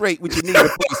stand straight with your knee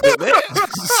replacement, man.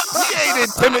 You ain't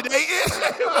intimidating.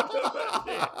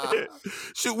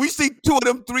 Should we see two of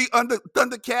them three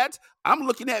Thundercats? I'm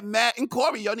looking at Matt and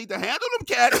Corey. Y'all need to handle them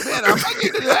cats, man. I'm not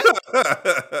into that.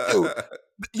 Dude,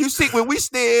 you see, when we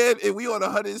stand and we on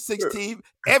 116th,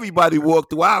 everybody walk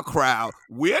through our crowd.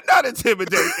 We're not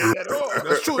intimidating at all.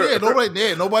 That's true.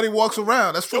 Yeah, nobody walks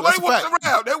around. That's true. Nobody That's a walks fact.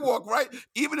 around. They walk right.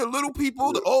 Even the little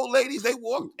people, the old ladies, they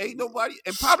walk. Ain't nobody,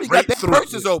 and probably Straight got their through.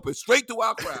 purses open straight through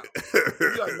our crowd.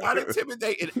 We are not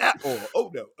intimidating at all.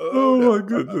 Oh no. Oh, no. my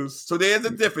goodness. So there's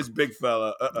a difference, big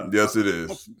fella. Yes, it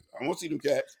is. I won't see them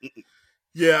cats.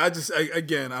 Yeah, I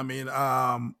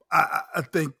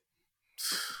think,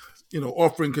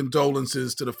 offering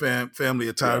condolences to the family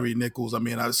of Tyree Nichols. I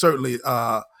mean, I certainly,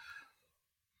 I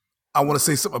want to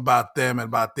say something about them and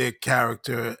about their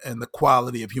character and the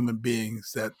quality of human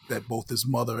beings that both his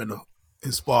mother and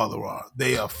his father are.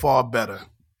 They are far better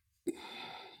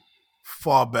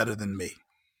than me.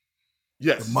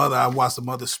 Yes. I watched the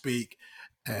mother speak,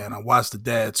 and I watched the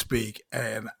dad speak,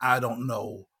 and I don't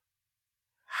know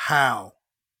how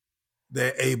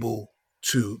they're able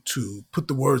to put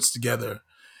the words together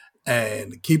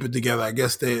and keep it together. I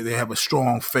guess they have a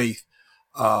strong faith,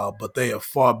 but they are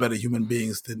far better human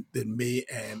beings than me,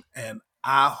 and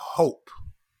I hope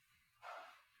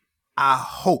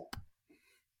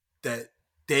that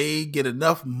they get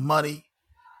enough money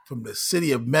from the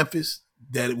city of Memphis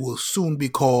that it will soon be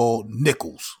called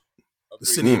Nichols, the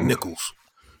city of Nichols,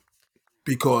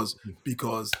 because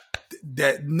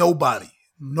that nobody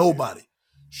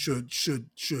should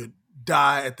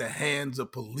die at the hands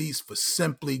of police for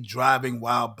simply driving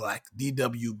while black.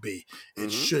 DWB.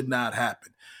 It should not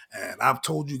happen. And I've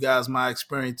told you guys my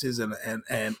experiences, and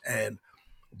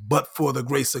but for the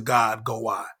grace of God go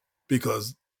I,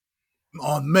 because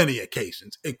on many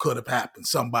occasions it could have happened.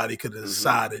 Somebody could have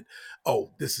decided,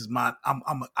 oh, this is mine.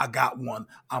 I got one.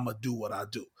 I'm gonna do what I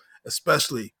do.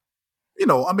 Especially,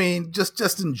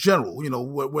 just in general,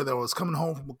 whether I was coming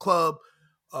home from a club,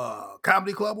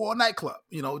 comedy club, or a nightclub,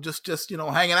 just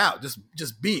hanging out,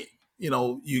 just being,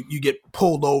 you get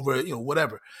pulled over,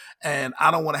 whatever. And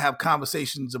I don't want to have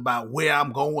conversations about where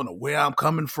I'm going or where I'm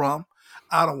coming from.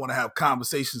 I don't want to have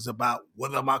conversations about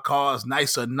whether my car is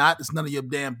nice or not. It's none of your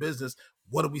damn business.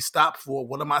 What do we stop for?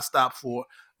 What am I stopped for?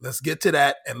 Let's get to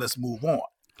that and let's move on.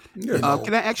 Yeah.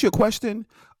 Can I ask you a question?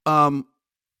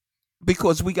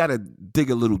 because we got to dig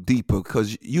a little deeper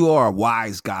because you are a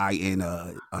wise guy and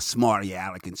a smarty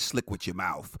aleck and slick with your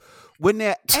mouth. When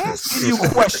they're asking you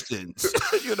questions,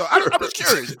 I'm just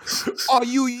curious. Are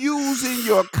you using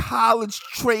your college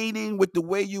training with the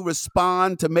way you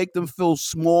respond to make them feel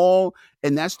small,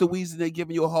 and that's the reason they're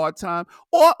giving you a hard time?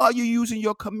 Or are you using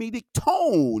your comedic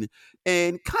tone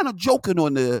and kind of joking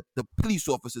on the police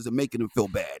officers and making them feel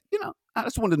bad? I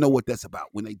just want to know what that's about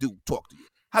when they do talk to you.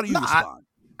 How do you respond?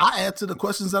 I answer the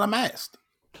questions that I'm asked.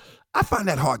 I find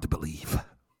that hard to believe.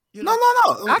 No.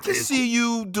 I can see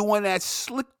you doing that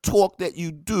slick talk that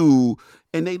you do,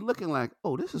 and they looking like,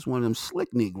 oh, this is one of them slick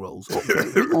Negroes. Okay,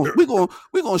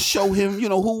 we're gonna show him,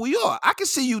 who we are. I can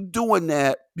see you doing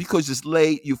that because it's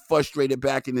late, you frustrated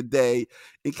back in the day,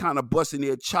 and kind of busting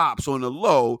their chops on the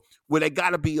low, where they got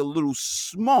to be a little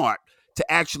smart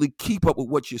to actually keep up with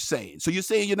what you're saying. So you're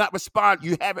saying you haven't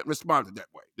responded that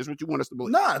way. That's what you want us to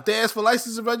believe. Nah, if they ask for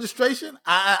license and registration,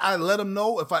 I let them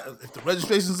know if the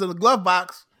registration's in the glove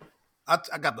box. I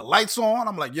got the lights on.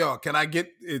 I'm like, yo, can I get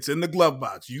it's in the glove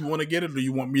box? You want to get it or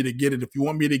you want me to get it? If you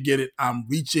want me to get it, I'm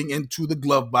reaching into the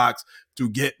glove box to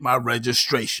get my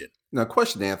registration. Now,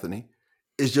 question, Anthony,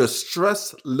 is your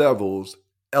stress levels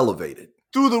elevated?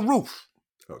 Through the roof.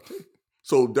 Okay.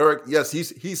 So Derek, yes,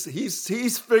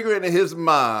 he's figuring in his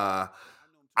mind,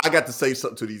 I got to say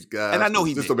something to these guys. And I know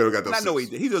he did. I know he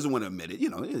did. He doesn't want to admit it.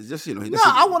 It's just, No,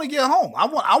 I want to get home.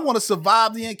 I want to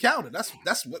survive the encounter. That's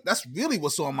really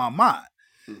what's on my mind.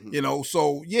 Mm-hmm.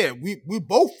 So yeah, we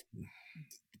both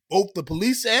the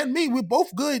police and me, we're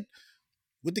both good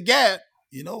with the gab.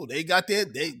 They got their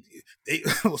they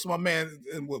what's my man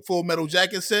with Full Metal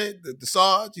Jacket said, the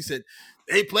Sarge, he said,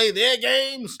 they play their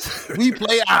games, we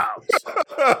play ours.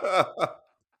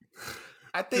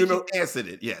 I think you answered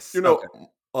it. Yes. Dirk,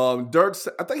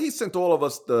 I think he sent all of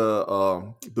us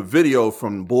the video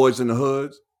from Boys in the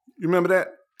Hoods. You remember that?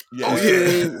 Yeah.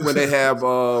 When they have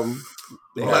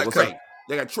they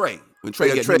got Trey. When Trey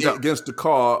against the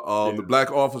car, the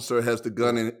black officer has the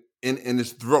gun in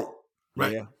his throat.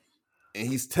 Right. Yeah. And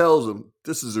he tells him,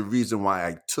 this is the reason why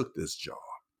I took this job.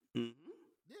 Mm-hmm.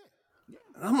 Yeah.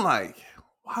 And I'm like,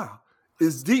 wow.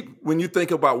 It's deep when you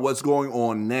think about what's going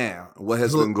on now, what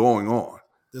has been going on.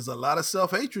 There's a lot of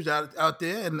self-hatred out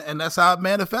there, and that's how it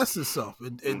manifests itself.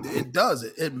 It does.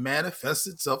 It manifests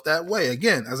itself that way.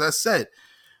 Again, as I said,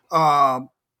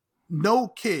 no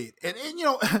kid. And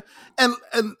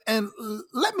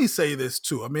let me say this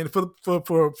too. I mean,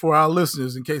 for our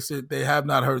listeners, in case they have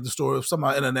not heard the story of some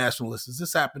of our international listeners,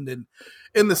 this happened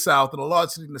in the South, in a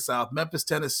large city in the South, Memphis,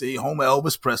 Tennessee, home of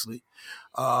Elvis Presley.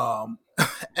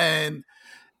 And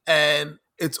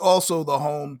it's also the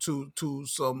home to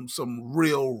some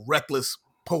real reckless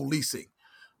policing.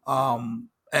 And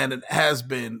it has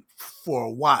been for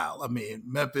a while. I mean,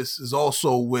 Memphis is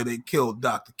also where they killed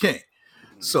Dr. King.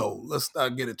 So let's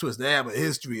not get it twisted. They have a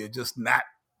history of just not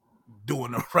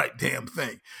doing the right damn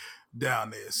thing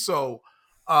down there. So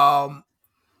I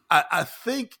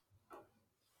think,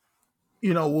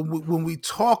 when we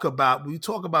talk about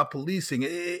policing,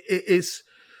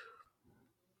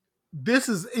 this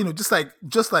is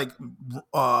just like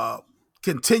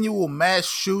continual mass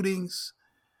shootings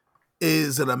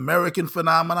is an American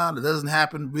phenomenon. It doesn't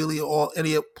happen really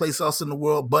any place else in the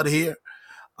world but here.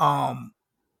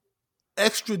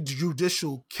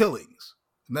 Extrajudicial killings,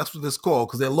 and that's what it's called,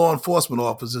 because they're law enforcement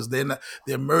officers. They're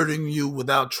murdering you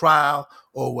without trial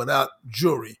or without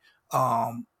jury.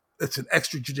 It's an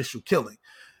extrajudicial killing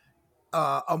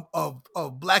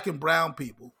of black and brown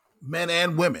people, men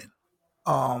and women.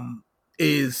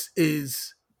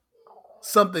 Is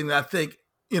something that I think,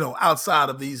 outside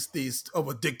of these of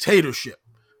a dictatorship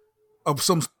of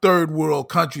some third world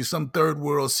country, some third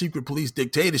world secret police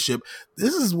dictatorship.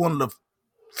 This is one of the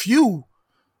few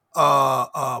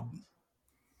of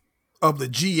the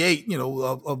G8,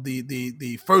 of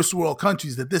the first world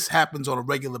countries that this happens on a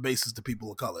regular basis to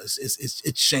people of color.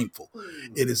 It's shameful.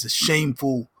 It is a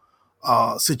shameful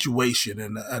situation,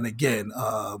 and again,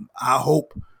 I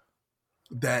hope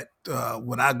that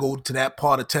when I go to that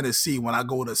part of Tennessee, when I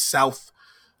go to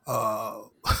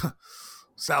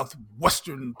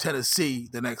southwestern Tennessee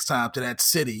the next time, to that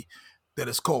city that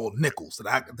is called Nichols,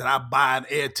 that I buy an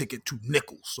air ticket to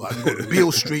Nichols so I can go to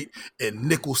Beale Street in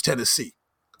Nichols, Tennessee.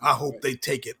 I hope they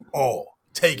take it all.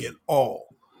 And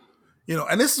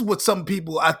this is what some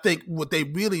people, I think, what they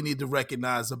really need to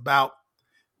recognize about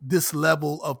this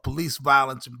level of police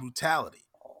violence and brutality.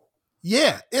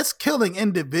 Yeah, it's killing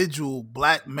individual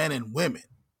black men and women,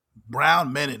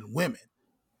 brown men and women.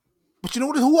 But you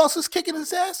know who else is kicking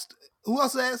his ass? Who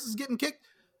else's ass is getting kicked?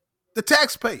 The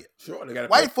taxpayer. Sure, they got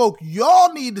White folk,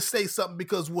 y'all need to say something,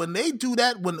 because when they do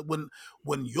that,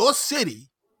 when your city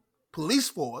police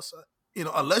force,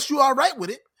 unless you are right with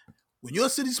it, when your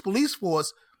city's police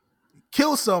force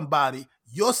kills somebody,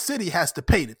 your city has to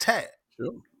pay the tab.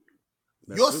 Sure.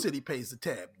 Your city pays the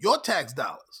tab. Your tax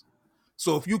dollars.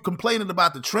 So if you're complaining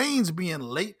about the trains being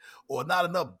late or not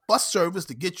enough bus service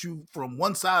to get you from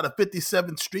one side of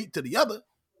 57th Street to the other,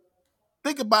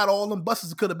 think about all them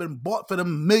buses that could have been bought for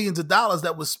them millions of dollars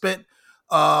that was spent,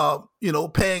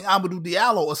 paying Amadou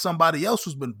Diallo or somebody else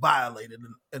who's been violated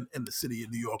in the city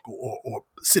of New York or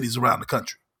cities around the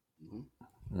country.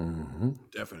 Mm-hmm.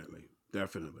 Definitely.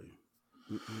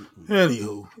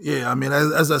 Anywho, yeah, I mean,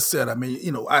 as I said,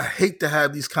 I hate to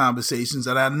have these conversations,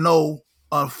 and I know,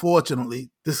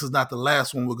 unfortunately, this is not the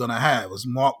last one we're going to have. As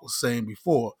Mark was saying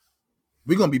before,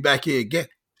 we're going to be back here again.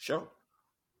 Sure.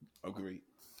 Agreed.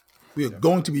 We are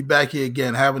going to be back here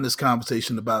again having this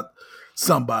conversation about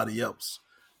somebody else.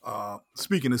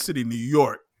 Speaking of the city of New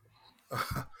York,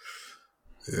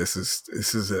 this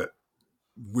is a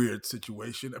weird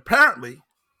situation. Apparently,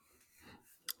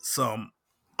 some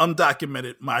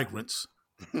undocumented migrants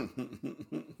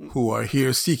who are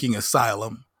here seeking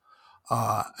asylum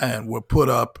and were put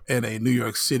up in a New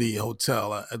York City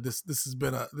hotel. This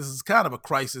is kind of a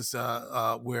crisis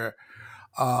where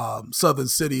southern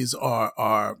cities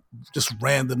are just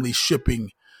randomly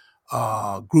shipping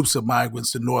groups of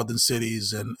migrants to northern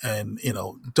cities and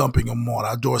dumping them on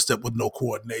our doorstep with no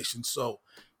coordination. So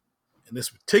in this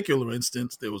particular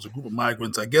instance, there was a group of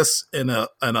migrants, I guess, in a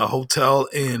hotel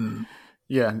in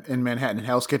Manhattan, in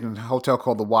Hell's Kitchen, a hotel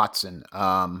called the Watson.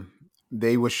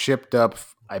 They were shipped up,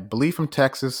 I believe, from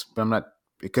Texas, but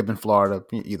it could have been Florida,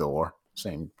 either or,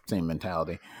 same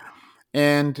mentality.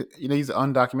 And these are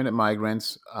undocumented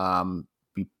migrants.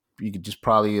 You could just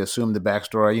probably assume the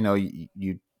backstory.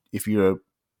 If you're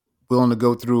willing to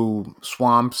go through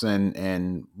swamps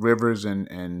and rivers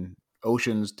and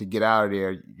oceans to get out of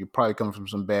there, you're probably coming from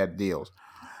some bad deals.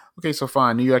 Okay, so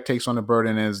fine. New York takes on the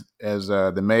burden as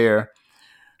the mayor,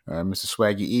 Mr.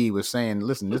 Swaggy E, was saying.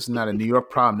 Listen, this is not a New York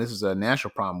problem. This is a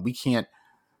national problem. We can't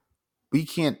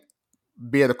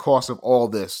bear the cost of all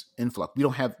this influx.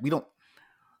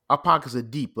 Our pockets are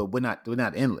deep, but we're not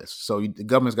endless. So the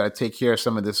government's got to take care of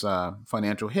some of this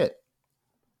financial hit.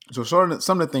 So some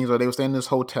of the things are, they were staying in this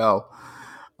hotel,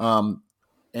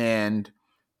 and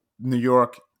New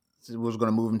York was going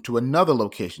to move them to another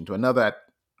location, to another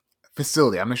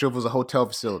facility. I'm not sure if it was a hotel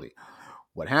facility.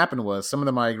 What happened was some of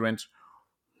the migrants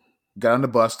got on the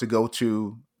bus to go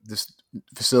to this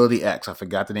facility X. I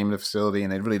forgot the name of the facility,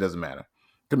 and it really doesn't matter.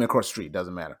 Coming across the street,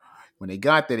 doesn't matter. When they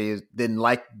got there, they didn't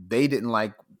like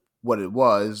what it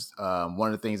was. One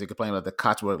of the things they complained about, the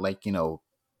cots were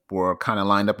were kind of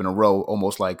lined up in a row,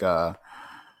 almost like I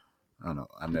don't know.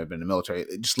 I've never been in the military.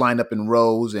 It just lined up in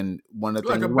rows, and one of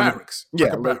the things, barracks.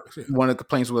 Yeah, one of the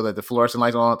complaints was that the fluorescent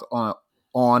lights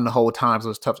on the whole time, so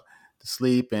it's tough to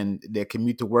sleep, and their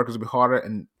commute to work would be harder.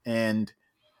 And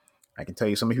I can tell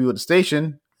you, some of you at the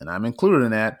station, and I'm included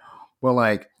in that, were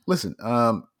like, listen, if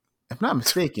I'm not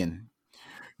mistaken,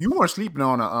 you weren't sleeping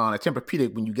on a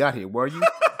Tempur-Pedic when you got here, were you?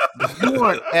 You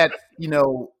weren't at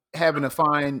having a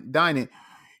fine dining.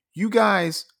 You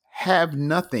guys had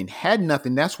nothing.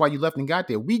 That's why you left and got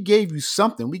there. We gave you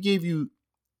something. We gave you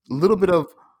a little bit of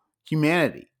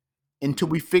humanity until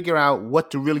we figure out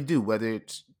what to really do, whether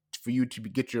it's for you to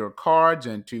get your cards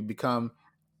and to become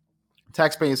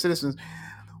taxpaying citizens.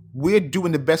 We're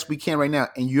doing the best we can right now,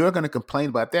 and you're going to complain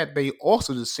about that. They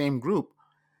also, the same group,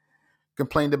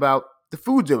 complained about the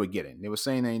foods they were getting. They were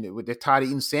saying they're tired of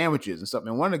eating sandwiches and stuff.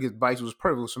 And one of the bites was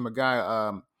perfect. It was from a guy,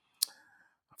 I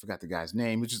forgot the guy's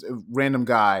name, which is a random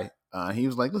guy. He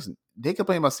was like, listen, they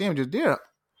complain about sandwiches. They're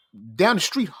down the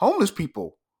street homeless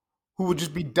people who would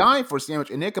just be dying for a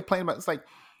sandwich, and they're complaining about,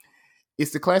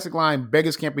 it's the classic line,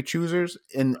 beggars can't be choosers,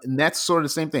 and that's sort of the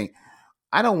same thing.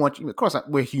 I don't want you, of course,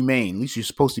 we're humane. At least you're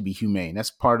supposed to be humane.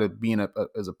 That's part of being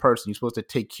as a person. You're supposed to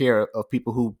take care of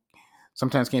people who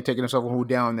sometimes can't take care of themselves, or who are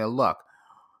down on their luck.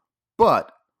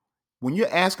 But when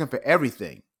you're asking for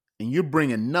everything and you're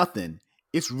bringing nothing,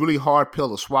 it's really hard pill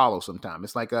to swallow sometimes.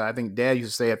 It's like, I think Dad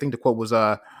used to say, I think the quote was,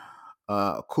 a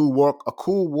cool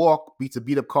walk beats a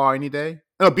beat up car any day.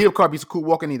 No, a beat up car beats a cool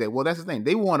walk any day. Well, that's the thing.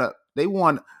 They want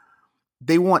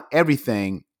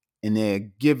everything, and they're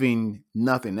giving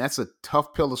nothing. That's a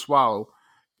tough pill to swallow,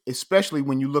 especially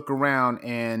when you look around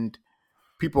and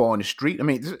people on the street. I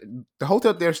mean, the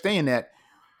hotel they're staying at,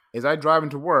 as I drive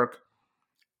into work,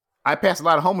 I pass a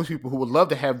lot of homeless people who would love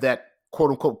to have that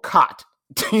quote unquote cot,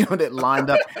 that lined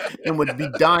up and would be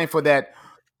dying for that,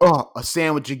 a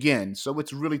sandwich again. So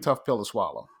it's a really tough pill to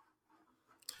swallow.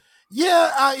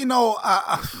 Yeah,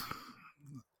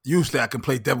 usually I can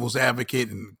play devil's advocate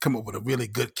and come up with a really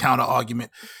good counter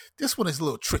argument. This one is a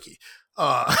little tricky.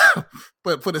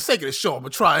 But for the sake of the show, I'm gonna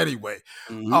try anyway.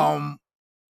 Mhm.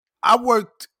 I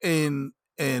worked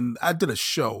I did a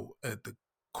show at the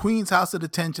Queen's House of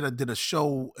Detention. I did a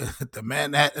show at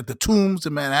the Tombs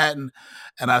in Manhattan,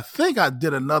 and I think I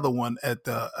did another one at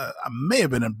I may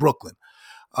have been in Brooklyn,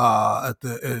 at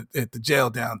the jail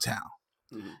downtown.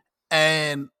 Mhm.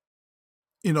 And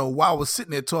while I was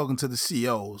sitting there talking to the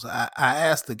CEOs, I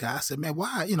asked the guy, I said, man,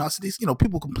 why? I said, these,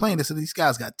 people complain. They said, these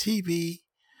guys got TV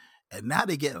and now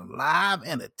they're getting live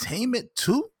entertainment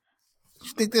too.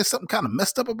 You think there's something kind of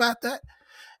messed up about that?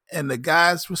 And the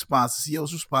guy's response, the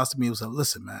CEO's response to me was,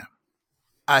 listen, man,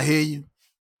 I hear you,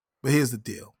 but here's the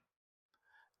deal.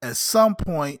 At some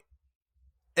point,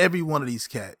 every one of these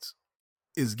cats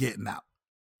is getting out.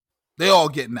 They're all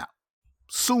getting out.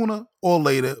 Sooner or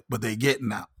later, but they're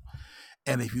getting out.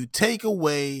 And if you take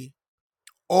away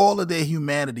all of their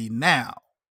humanity now,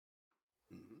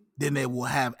 then they will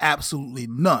have absolutely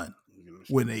none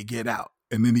when they get out.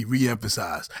 And then he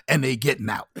reemphasized, and they getting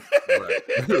out.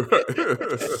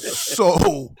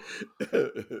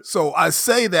 So I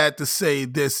say that to say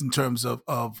this in terms of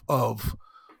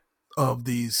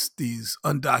these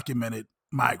undocumented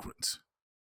migrants.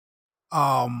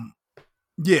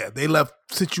 Yeah, they left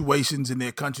situations in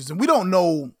their countries, and we don't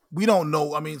know.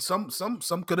 I mean, some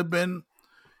could have been,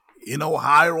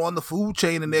 higher on the food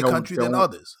chain in their country than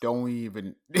others. Don't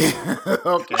even.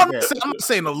 Okay, I'm not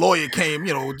saying the lawyer came,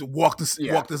 walked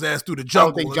his ass through the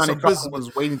jungle. I don't think Johnny Carson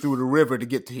was wading through the river to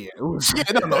get to here. Yeah,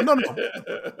 no.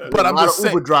 But I'm just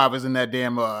saying, Uber drivers in that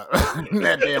damn in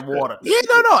that damn water. Yeah,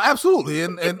 no, absolutely.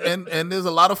 And there's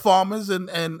a lot of farmers,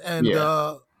 and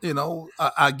I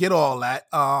get all that.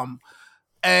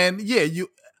 And yeah,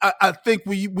 I think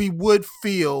we would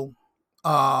feel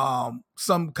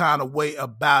some kind of way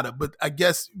about it, but I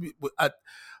guess let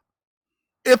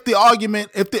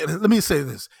me say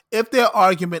this, if their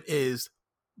argument is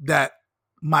that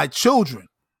my children,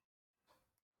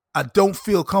 I don't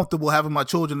feel comfortable having my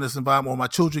children in this environment, or my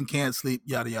children can't sleep,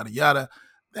 yada yada yada,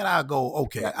 then I go,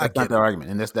 okay, that's not their argument,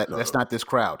 and that's not this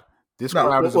crowd. This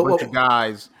crowd is a bunch of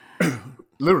guys.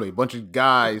 Literally a bunch of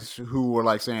guys who were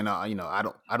like saying, I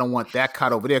don't want that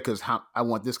cut over there because I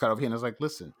want this cut over here. And it's like,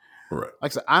 listen, right.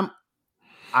 Like I said,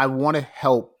 I want to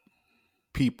help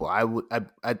people. I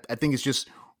think it's just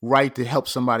right to help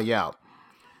somebody out.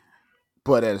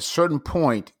 But at a certain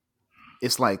point,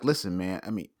 it's like, listen, man,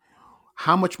 I mean,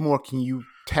 how much more can you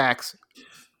tax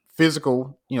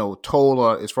physical,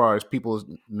 toll as far as people's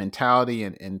mentality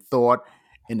and thought,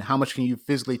 and how much can you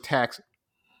physically tax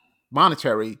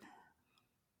monetary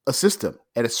a system?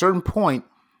 At a certain point,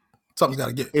 something's got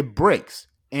to give. It breaks,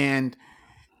 and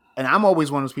I'm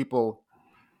always one of those people.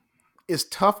 It's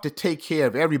tough to take care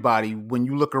of everybody when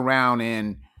you look around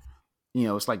and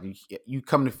it's like you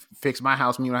come to fix my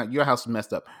house, your house is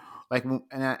messed up. Like, and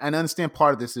I understand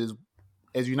part of this is,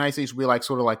 as United States, we're like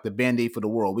sort of like the Band-Aid for the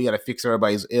world. We got to fix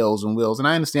everybody's ills and wills, and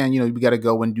I understand. We got to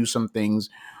go and do some things,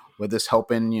 whether it's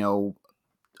helping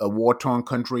a war-torn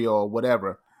country or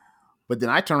whatever. But then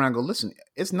I turn around and go, listen,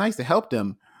 it's nice to help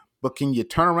them, but can you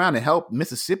turn around and help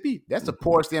Mississippi? That's the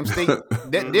poorest damn state.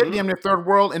 They're damn near third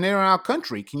world, and they're in our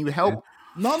country. Can you help?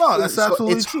 No, that's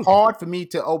absolutely true. It's hard for me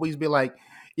to always be like,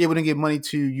 yeah, we're going to give money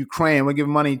to Ukraine. We're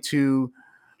giving money to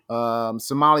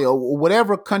Somalia or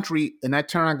whatever country. And I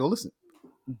turn around and go, listen,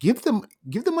 give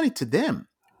the money to them.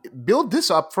 Build this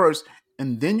up first,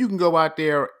 and then you can go out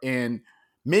there and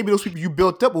maybe those people you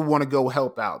built up will want to go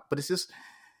help out. But it's just,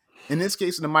 in this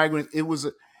case, in the migrants, it was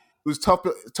tough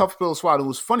pill to swallow. It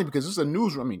was funny because this is a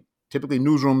newsroom. I mean, typically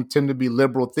newsrooms tend to be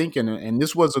liberal thinking, and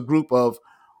this was a group of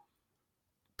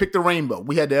pick the rainbow.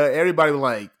 We had everybody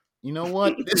like, you know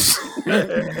what? It's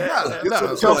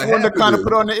a tough one to kind of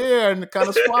put on the air and kind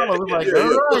of swallow. Like,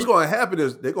 what's going to happen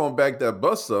is they're going to back that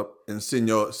bus up and send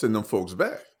them folks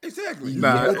back. Exactly.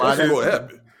 That's what's going to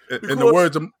happen. In the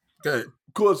words of, okay.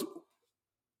 Because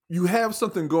you have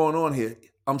something going on here.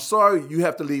 I'm sorry you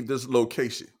have to leave this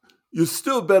location. You're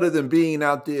still better than being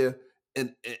out there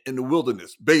in the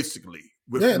wilderness, basically,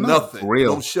 with nothing.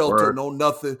 No shelter, no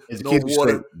nothing, no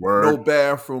water, no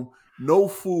bathroom, no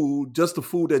food, just the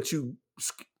food that you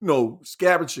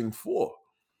scavenging for.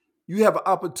 You have an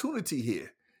opportunity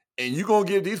here, and you're going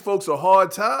to give these folks a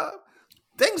hard time?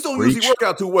 Things don't usually work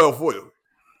out too well for you.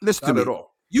 Listen to me. Not at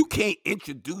all. You can't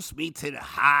introduce me to the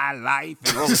high life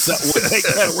and all of a sudden take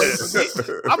that away from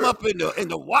me. I'm up in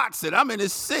the Watson. I'm in the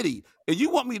city. And you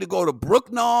want me to go to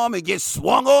Brooknarm and get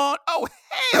swung on? Oh,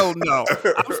 hell no.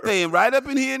 I'm staying right up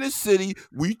in here in the city.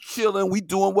 We chilling. We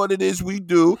doing what it is we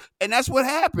do. And that's what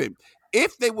happened.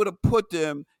 If they would have put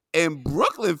them in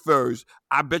Brooklyn first,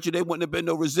 I bet you they wouldn't have been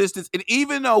no resistance. And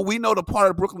even though we know the part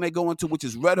of Brooklyn they go into, which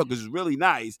is Red Hook, is really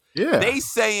nice, they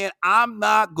saying, I'm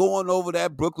not going over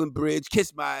that Brooklyn Bridge,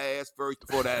 kiss my ass first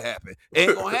before that happens.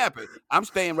 Ain't going to happen. I'm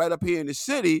staying right up here in the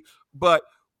city, but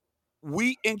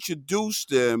we introduced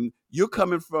them. You're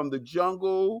coming from the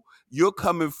jungle. You're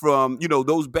coming from,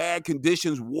 those bad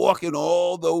conditions, walking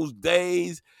all those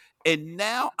days. And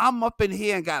now I'm up in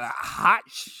here and got a hot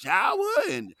shower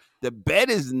and the bed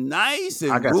is nice.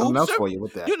 And I got something else for you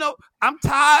with that. I'm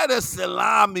tired of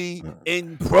salami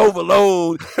and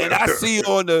provolone, and I see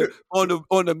on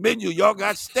the menu y'all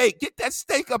got steak. Get that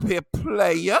steak up here,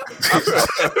 player.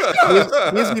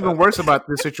 Here's even worse about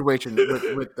this situation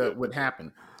with what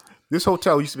happened. This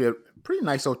hotel used to be a pretty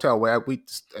nice hotel where we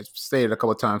stayed a couple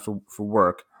of times for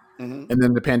work, and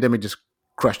then the pandemic just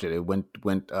crushed it. It went.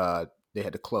 They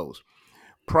had to close.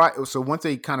 So once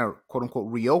they kind of quote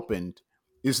unquote reopened,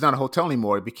 it's not a hotel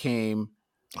anymore. It became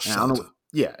a shelter.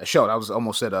 A shelter. I was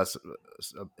almost said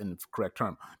in the correct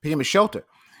term. It became a shelter.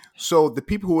 So the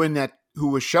people who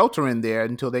were sheltering there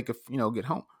until they could get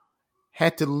home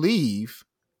had to leave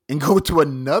and go to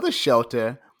another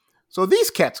shelter so these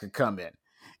cats could come in.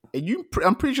 And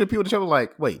I'm pretty sure people in the shelter were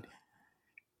like, wait.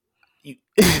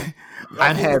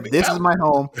 I have this as my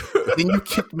home. Then you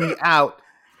kicked me out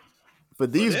for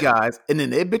these guys, and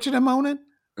then they're bitching and moaning.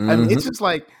 I mean, it's just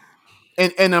like,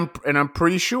 and I'm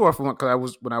pretty sure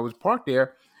because when I was parked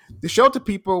there, the shelter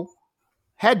people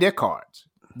had their cards.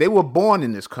 They were born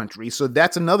in this country, so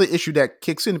that's another issue that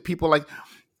kicks in. People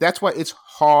that's why it's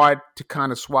hard to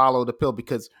kind of swallow the pill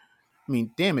because, I mean,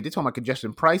 damn it, they're talking about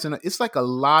congestion price, and it's like a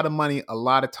lot of money, a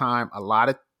lot of time, a lot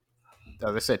of,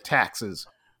 as I said, taxes,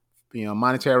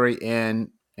 monetary and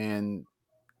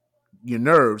your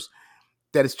nerves.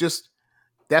 That it's just.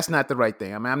 That's not the right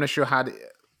thing. I mean, I'm not sure I'm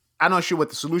not sure what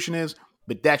the solution is,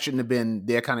 but that shouldn't have been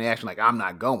their kind of action. Like, I'm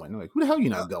not going. Like, who the hell are you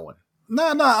not going?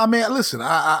 No. I mean, listen,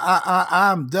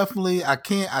 I'm definitely, I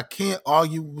can't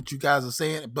argue what you guys are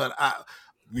saying, but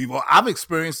I've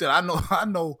experienced it. I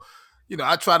know,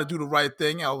 I try to do the right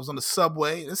thing. I was on the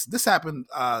subway. This happened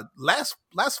last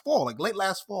fall, like late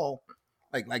last fall,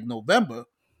 like November,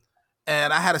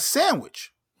 and I had a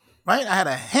sandwich, right? I had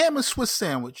a ham and Swiss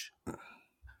sandwich.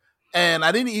 And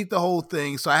I didn't eat the whole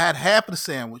thing, so I had half of the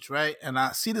sandwich, right? And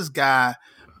I see this guy,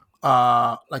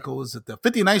 what was it, the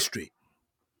 59th Street?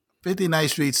 59th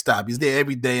Street stop. He's there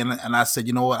every day, and I said,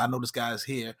 you know what? I know this guy is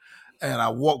here. And I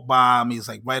walked by him. He's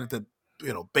like right at the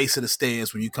base of the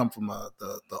stairs when you come from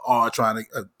the R trying to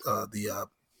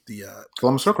the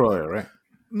Columbus Circle area, right?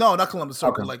 No, not Columbus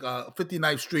Circle. Okay. Like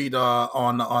 59th Street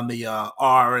on the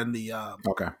R and the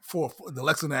the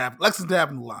Lexington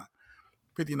Avenue line,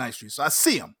 59th Street. So I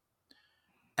see him.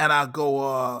 And I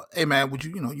go, hey man, would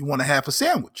you want to have a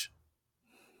sandwich?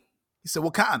 He said,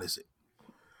 what kind is it?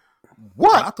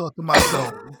 What? I thought to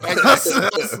myself, I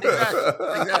said,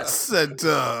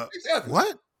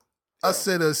 what? I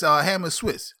said, it's ham and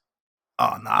Swiss.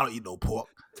 Oh, no, I don't eat no pork.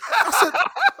 I said,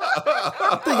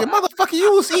 I'm thinking, motherfucker,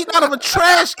 you was eating out of a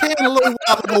trash can a little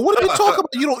while ago. What are you talking about?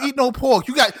 You don't eat no pork.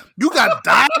 You got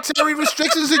dietary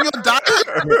restrictions in your diet?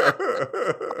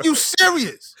 Are you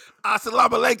serious?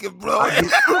 Assalamu alaikum, bro. Right,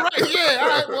 yeah. All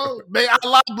right, well, may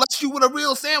Allah bless you with a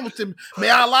real sandwich. And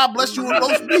may Allah bless you with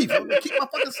roast beef. I'm gonna keep my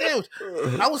fucking sandwich.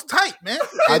 I was tight, man.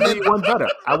 I did one better.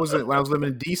 When I was living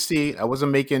in DC, I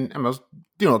wasn't making. I was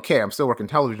doing okay. I'm still working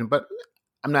television, but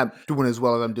I'm not doing as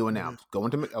well as I'm doing now. I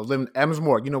was living in Adams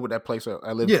Morgan. You know what that place?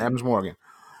 I live in Adams Morgan.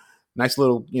 Nice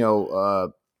little,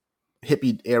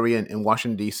 hippie area in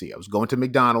Washington D.C. I was going to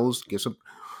McDonald's, get some.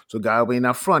 So a guy waiting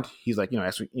out front, he's like,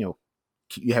 asked me,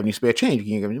 you have any spare change? Can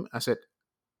you give me? I said,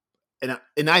 and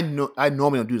I know I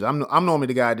normally don't do this. I'm normally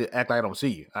the guy that act like I don't see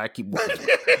you. I keep walking.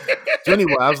 So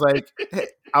anyway, I was like, hey,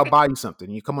 I'll buy you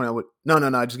something. You come on out with no,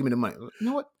 just give me the money. You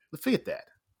know what? Forget that.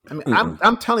 I mean,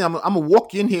 I'm telling you, I'm gonna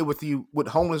walk in here with you with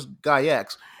homeless guy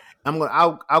X.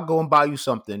 I'll go and buy you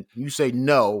something. You say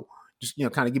no, just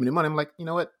kind of give me the money. I'm like, you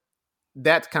know what?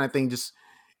 That kind of thing just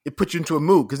it puts you into a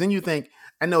mood because then you think,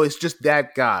 I know it's just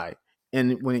that guy.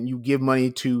 And when you give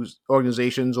money to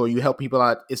organizations or you help people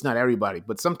out, it's not everybody.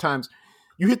 But sometimes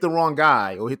you hit the wrong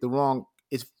guy or it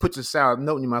puts a sour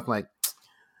note in your mouth like,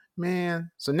 man,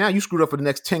 so now you screwed up for the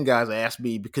next 10 guys that asked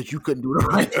me because you couldn't do the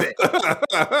right thing.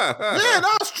 Yeah, no,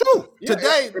 it's true. Yeah,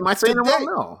 today, am I saying it wrong?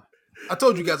 No. I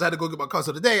told you guys I had to go get my car.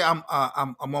 So today I'm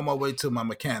on my way to my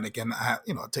mechanic, and I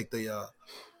take the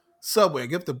subway.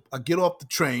 I get off the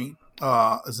train.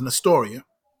 It's in Astoria,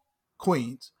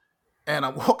 Queens, and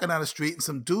I'm walking down the street, and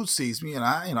some dude sees me, and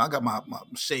I got my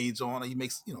shades on. And he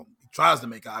tries to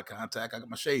make eye contact. I got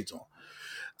my shades on.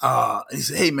 And he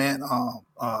said, "Hey man,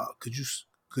 could you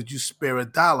spare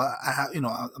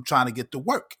 $1? I'm trying to get to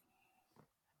work."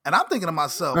 And I'm thinking to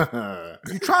myself,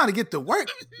 you trying to get to work?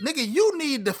 Nigga, you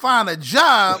need to find a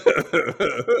job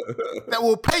that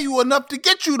will pay you enough to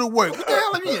get you to work. What the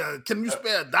hell I mean? Can you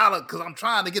spare $1 because I'm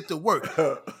trying to get to work?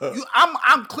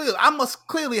 I must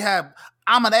clearly have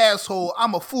I'm an asshole,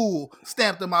 I'm a fool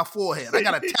stamped in my forehead. I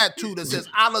got a tattoo that says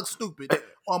I look stupid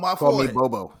on my forehead. Call me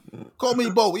Bobo. Call me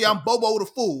Bobo. Yeah, I'm Bobo the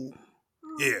fool.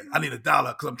 Yeah, I need $1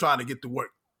 because I'm trying to get to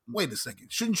work. Wait a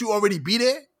second. Shouldn't you already be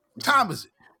there? What time is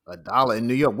it? $1 in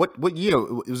New York. What year?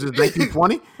 Was it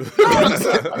 1920? You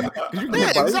can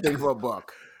buy anything for $1.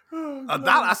 $1.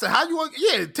 I said, how you want?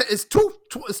 Yeah, it's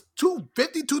 $2.50,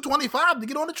 $2.25 to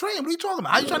get on the train. What are you talking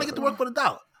about? How you trying to get to work for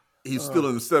 $1? He's still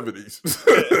in the 70s.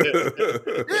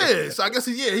 Yeah, so I guess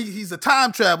he's a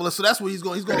time traveler. So that's where he's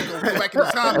going. He's going to go back in the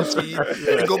time machine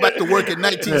and go back to work in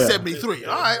 1973.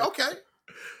 All right, okay.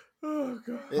 Oh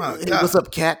God. Hey, what's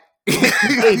up, cat?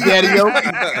 Hey, Daddy-o.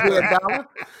 $1?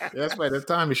 That's right. That's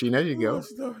time machine. There you go.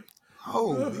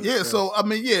 Oh yeah. So I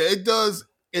mean, yeah, it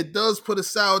does put a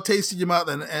sour taste in your mouth,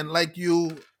 and like you,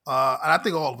 and I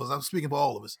think all of us. I'm speaking for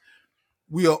all of us.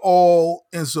 We are all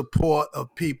in support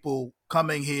of people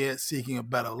coming here seeking a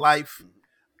better life.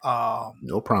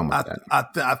 No problem with that. I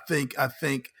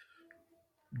think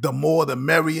the more the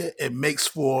merrier. It makes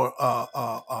for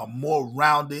a more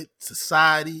rounded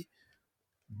society.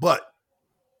 But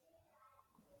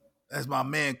as my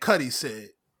man Cuddy said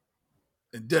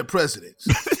in Dead Presidents,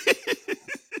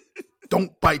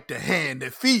 don't bite the hand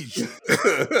that feeds you.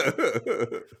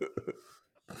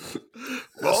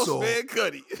 Boss man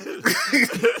Cuddy.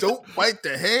 Don't bite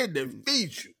the hand that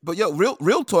feeds you. But yo,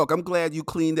 real talk. I'm glad you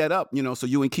cleaned that up. So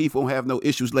you and Keith won't have no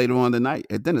issues later on tonight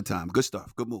at dinner time. Good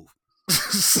stuff. Good move.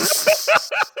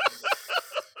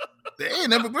 They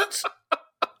ain't immigrants.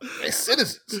 They're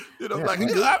citizens.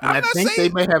 I think they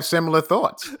may have similar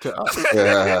thoughts to us.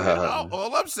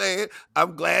 All I'm saying,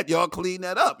 I'm glad y'all cleaned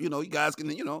that up. You guys can,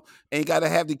 ain't got to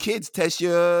have the kids taste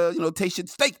your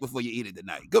steak before you eat it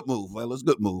tonight. Good move, fellas.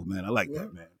 Good move, man. I like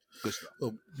that, man. Good stuff.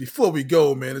 Well, before we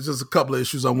go, man, there's just a couple of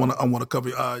issues I want to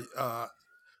cover.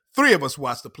 3 of us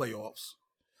watched the playoffs.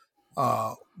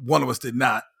 One of us did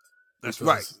not. That's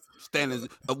right. Standing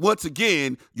once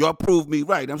again, y'all proved me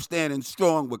right. I'm standing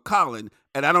strong with Colin,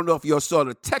 and I don't know if y'all saw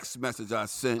the text message I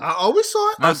sent. I always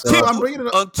saw it. I'm bringing it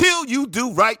up. Until you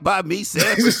do right by me,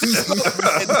 Sam, and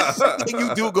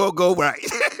you do go right.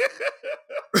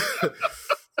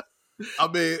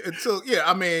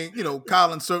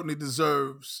 Colin certainly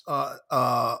deserves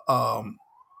an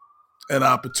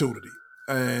opportunity.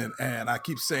 And I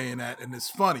keep saying that, and it's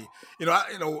funny,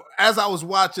 as I was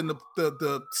watching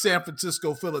the San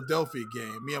Francisco Philadelphia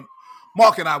game,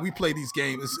 Mark and I, we play these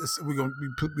games. We'll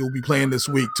be playing this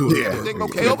week too. Yeah,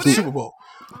 okay over there? Super Bowl.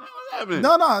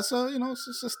 No. So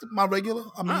it's just my regular.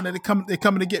 I mean, they're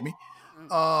coming to get me.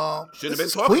 Should have been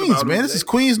talking Queens, about man. This is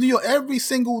Queens, New York. Every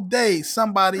single day,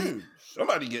 somebody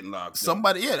getting locked.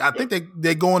 Somebody, yeah. I think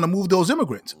they're going to move those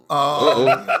immigrants.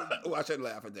 I shouldn't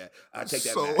laugh at that. I take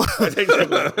that back. I take that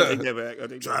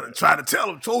back. Try to tell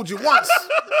them. Told you once.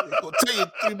 I'm gonna tell you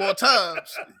 3 more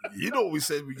times. You know what we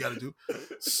said we got to do.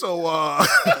 So,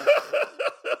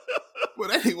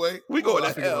 but anyway, we going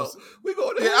to hell. We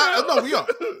going to hell. No, we are.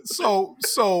 So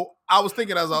I was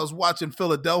thinking as I was watching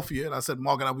Philadelphia, and I said,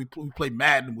 Mark and I, we play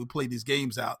Madden. We play these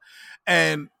games out,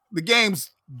 and the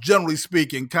games, generally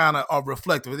speaking, kind of are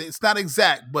reflective. It's not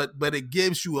exact, but it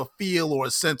gives you a feel or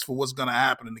a sense for what's going to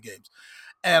happen in the games.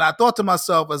 And I thought to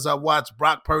myself as I watched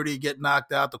Brock Purdy get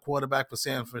knocked out, the quarterback for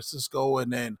San Francisco,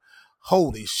 and then,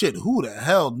 holy shit, who the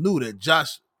hell knew that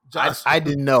Josh I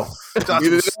didn't know.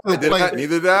 Neither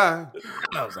did I.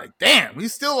 I was like, damn,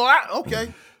 he's still alive.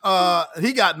 Okay.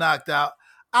 He got knocked out.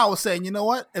 I was saying, you know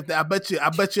what? I bet you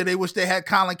they wish they had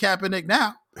Colin Kaepernick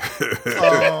now.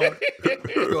 Because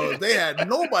they had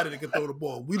nobody that could throw the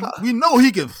ball. We know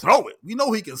he can throw it. We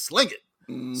know he can sling it.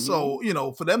 Mm-hmm. So,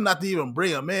 for them not to even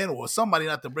bring him in, or somebody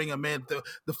not to bring him in,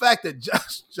 the fact that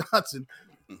Josh Johnson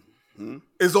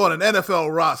is on an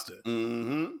NFL roster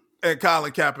and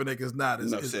Colin Kaepernick is not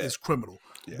is criminal.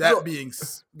 Yeah. That being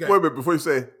wait a minute before you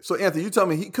say, so Anthony, you tell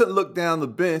me he couldn't look down the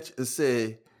bench and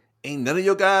say, ain't none of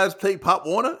your guys play Pop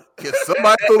Warner? Can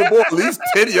somebody throw the ball at least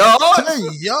 10 yards?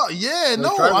 Yeah,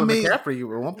 no. I mean, McCaffrey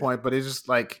at one point, but it's just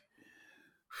like,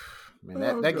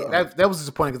 Man, that was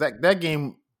disappointing because that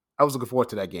game, I was looking forward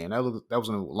to that game. That was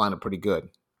going to line up pretty good.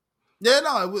 Yeah,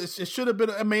 no, it should have been.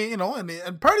 I mean,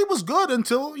 and Purdy was good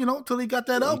until he got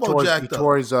that elbow jacked up.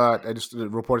 The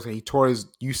reporter said he tore his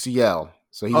UCL,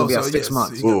 so he's gonna be out 6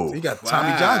 months. He got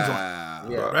Tommy John's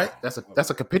on. Yeah, right. That's a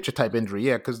capitular type injury.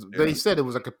 Yeah, because they said it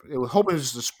was hoping it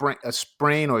was just a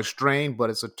sprain or a strain, but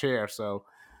it's a tear. So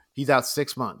he's out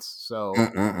 6 months. So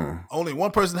only one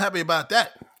person happy about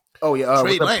that. Oh yeah,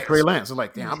 Trey Lance. I'm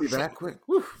like, damn, I'll be back quick.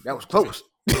 Whew, that was close.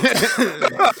 You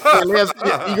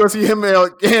go see him and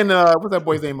what's that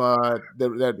boy's name?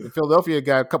 The Philadelphia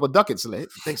guy, a couple of ducats.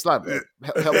 Thanks a lot, man.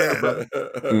 Help me out, brother.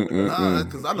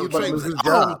 Because I know Trey was like,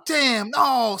 oh damn,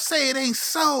 no, say it ain't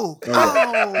so.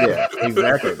 Oh yeah,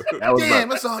 exactly. Damn,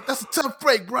 that's a tough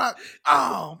break, Brock.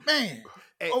 Oh man.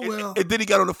 Oh well. And then he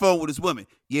got on the phone with his woman.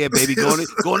 Yeah, baby, going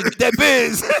to get that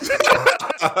biz.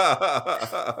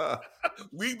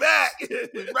 We back. That's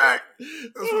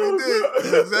what he did.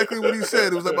 That's exactly what he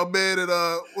said. It was like my man at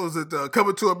what was it?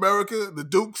 Coming to America, the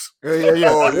Dukes. Yeah.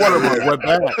 Oh, we're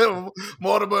back.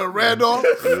 Mortimer and Randolph.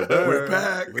 We're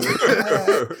back.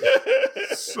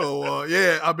 So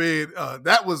yeah, I mean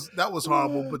that was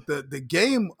horrible. But the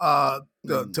game,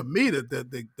 to me,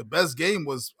 the best game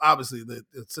was obviously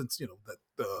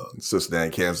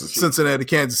Cincinnati,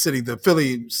 Kansas City. The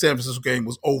Philly San Francisco game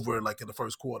was over like in the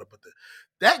first quarter, but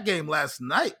that game last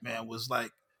night, man, was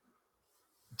like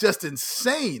just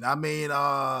insane. I mean,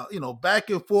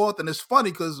 back and forth, and it's funny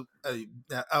because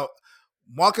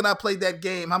Mark and I played that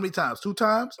game how many times? 2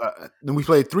 times? Then we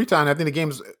played 3 times. I think the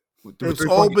game's it's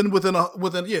all been within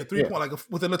 3 point, like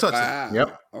within a touchdown. Wow.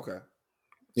 Yep. Okay.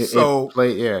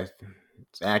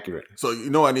 It's accurate. So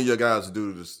I need your guys to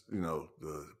do this,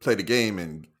 play the game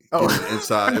and get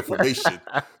inside information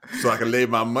so I can lay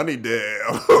my money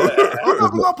down. We're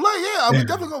gonna play, yeah. We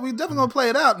definitely gonna play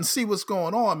it out and see what's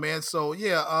going on, man. So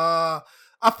yeah,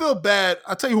 I feel bad.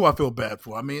 I'll tell you who I feel bad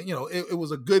for. I mean, it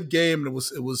was a good game, and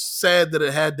it was sad that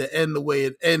it had to end the way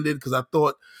it ended because I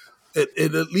thought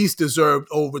it at least deserved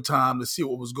overtime to see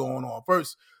what was going on.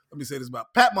 First, let me say this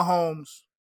about Pat Mahomes.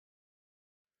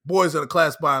 Boys in a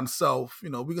class by himself. We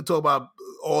can talk about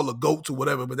all the GOATs or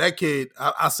whatever, but that kid,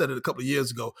 I said it a couple of years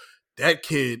ago, that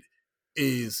kid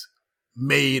is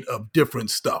made of different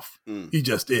stuff. He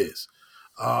just is.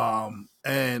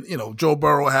 And Joe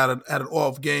Burrow had an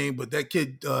off game, but that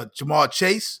kid, Jamar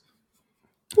Chase.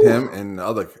 Him and the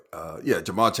other,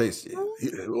 Jamar Chase. Yeah.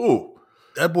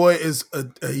 That boy is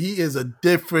a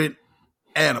different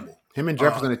animal. Him and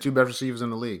Jefferson are the 2 best receivers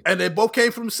in the league, and they both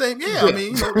came from the same. Yeah, I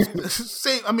mean,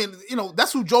 same. I mean,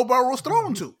 that's who Joe Burrow was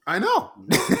throwing to. I know.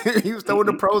 He was throwing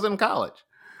to pros in college,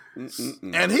 and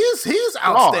he's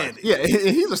outstanding. Yeah,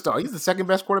 he's a star. He's the 2nd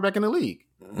best quarterback in the league.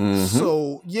 Mm-hmm.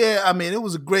 So yeah, I mean, it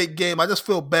was a great game. I just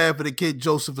feel bad for the kid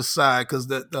Joseph Asai because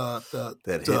that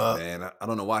hit, man. I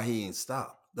don't know why he ain't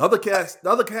stopped. The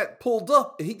other cat pulled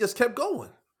up and he just kept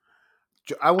going.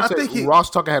 I think Ross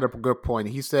Tucker had a good point.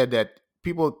 He said that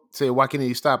people say, why can't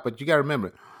he stop? But you got to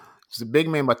remember, it's a big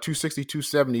man about 260,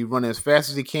 270, running as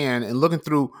fast as he can and looking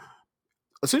through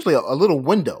essentially a little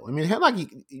window. I mean, like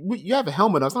you have a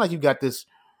helmet on. It's not like you got this,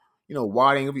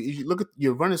 wide angle.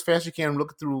 You're running as fast as you can,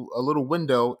 looking through a little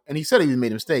window. And he said he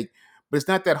made a mistake, but it's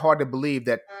not that hard to believe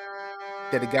that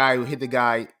the guy who hit the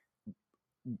guy,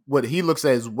 what he looks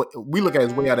at is what we look at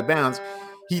is way out of bounds.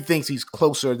 He thinks he's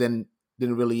closer than it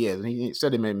really is. And he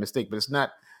said he made a mistake, but it's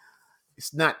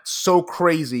not so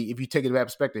crazy if you take it to that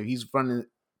perspective. He's running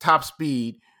top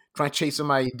speed, trying to chase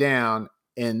somebody down,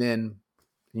 and then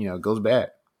it goes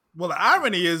bad. Well, the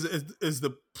irony is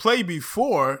the play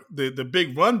before the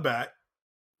big run back.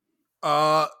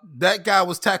 That guy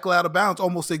was tackled out of bounds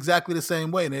almost exactly the same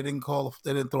way, and they didn't throw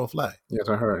a flag. Yes,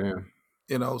 I heard.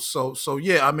 Yeah. So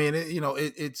yeah. I mean,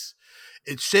 it's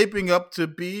shaping up to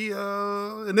be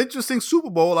an interesting Super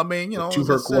Bowl. I mean, 2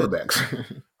 hurt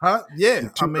quarterbacks. Huh? Yeah.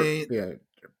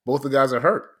 Both the guys are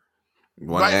hurt.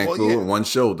 One ankle and one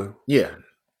shoulder. Yeah.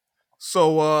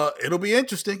 So it'll be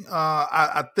interesting.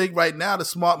 I think right now the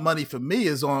smart money for me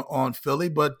is on Philly,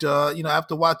 but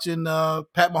after watching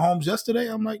Pat Mahomes yesterday,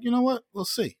 I'm like, you know what? We'll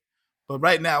see. But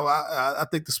right now, I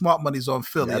think the smart money's on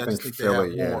Philly. I just think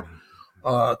Philly, they have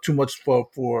more, too much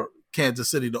for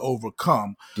Kansas City to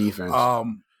overcome. Defense.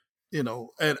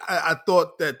 And I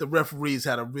thought that the referees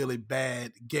had a really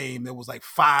bad game. There was like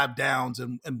 5 downs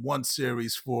in one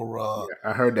series for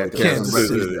I heard that Kansas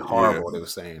City. Horrible, they were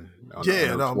saying.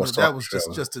 That was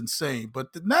just insane.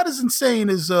 But not as insane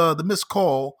as the missed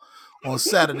call on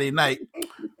Saturday night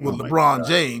with LeBron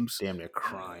James. Damn near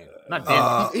crying. Not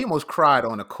damn. He almost cried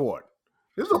on the court.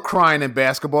 There's no crying in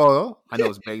basketball, though. I know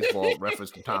it's baseball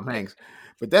reference from Tom Hanks,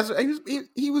 but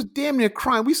he was damn near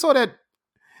crying. We saw that.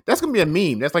 That's gonna be a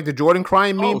meme. That's like the Jordan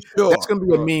crying meme. sure, That's gonna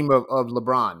be a meme of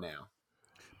LeBron now.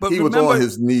 But He was on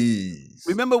his knees.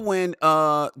 Remember when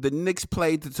the Knicks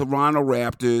played the Toronto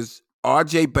Raptors?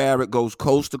 R.J. Barrett goes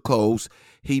coast to coast.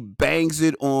 He bangs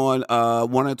it on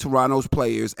one of Toronto's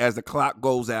players as the clock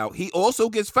goes out. He also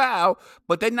gets fouled,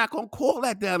 but they're not going to call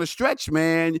that down the stretch,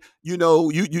 man. You know,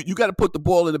 you got to put the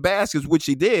ball in the baskets, which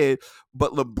he did.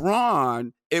 But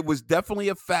LeBron, it was definitely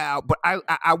a foul. But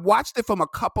I watched it from a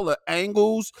couple of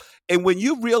angles, and when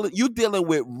you dealing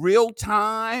with real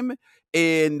time,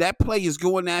 and that play is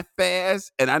going that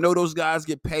fast, and I know those guys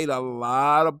get paid a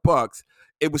lot of bucks.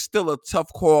 It was still a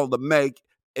tough call to make.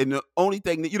 And the only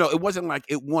thing that, it wasn't like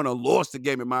it won or lost the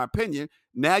game, in my opinion.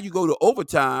 Now you go to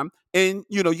overtime and,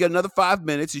 you got another 5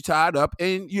 minutes, you tied up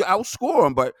and you outscore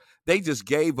them. But they just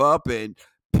gave up, and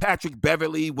Patrick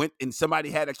Beverly went and somebody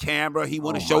had a camera. He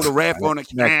wanted to show the ref on a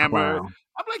camera.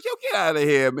 I'm like, yo, get out of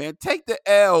here, man. Take the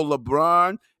L,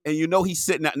 LeBron. And he's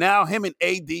sitting out. Now him and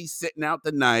AD sitting out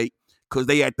the night because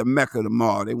they at the Mecca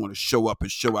tomorrow. They want to show up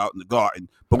and show out in the Garden.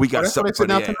 But we got something for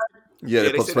the Yeah,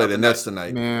 they play the Nets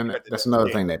tonight. Man, that's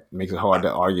another thing that makes it hard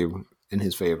to argue in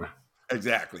his favor.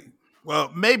 Exactly.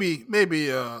 Well, maybe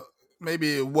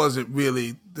it wasn't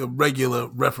really the regular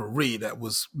referee that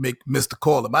was missed the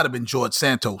call. It might have been George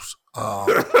Santos, who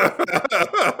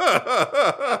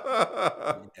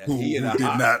did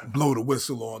not blow the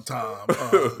whistle on time.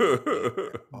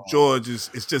 George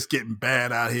is just getting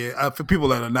bad out here. For people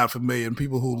that are not familiar and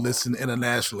people who listen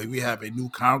internationally, we have a new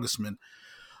congressman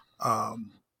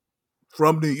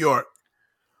from New York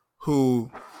who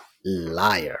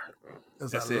liar.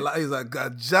 He's like a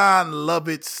John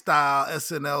Lovett style,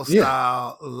 SNL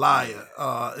style liar.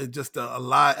 It's just a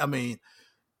lie. I mean,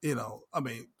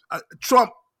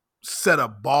 Trump set a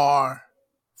bar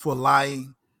for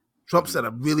lying. Trump set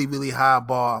a really, really high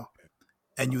bar,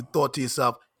 and you thought to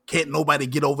yourself, can't nobody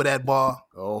get over that bar?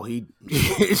 Oh, he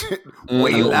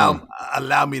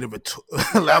allow me to retort.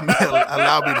 allow me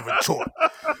to retort.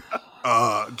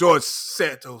 George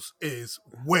Santos is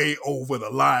way over the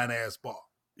lying ass bar.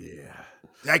 Yeah,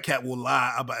 that cat will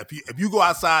lie about if you go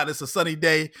outside, it's a sunny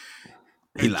day,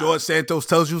 and George Santos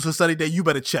tells you it's a sunny day, you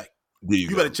better check.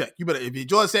 You better check. If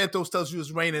George Santos tells you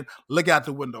it's raining, look out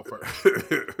the window first.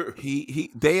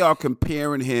 They are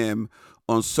comparing him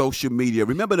on social media.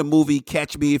 Remember the movie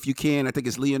Catch Me If You Can? I think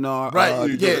it's Leonardo. Right.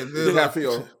 Exactly.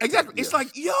 It's like,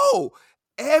 yo,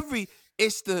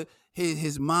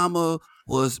 his mama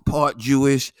was part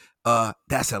Jewish.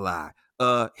 That's a lie.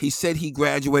 He said he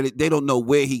graduated. They don't know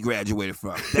where he graduated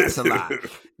from. That's a lie.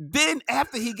 Then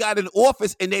after he got in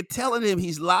office and they're telling him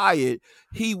he's lying,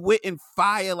 he went and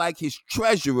fired like his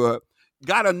treasurer,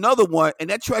 got another one, and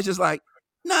that treasurer's like,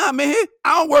 nah, man,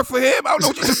 I don't work for him. I don't know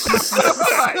what you're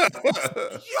like,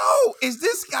 yo, is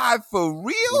this guy for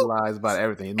real? He lies about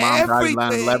everything. His mom died in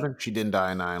 9/11. She didn't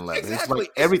die in 9/11. Exactly. It's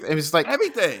like everything. It's like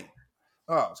everything.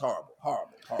 Oh, it's horrible.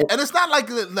 And it's not like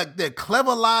they're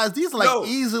clever lies. These are like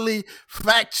easily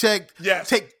fact-checked. Yes.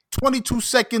 Take 22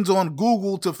 seconds on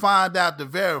Google to find out the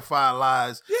verified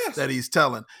lies that he's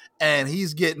telling. And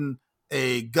he's getting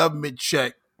a government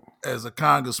check as a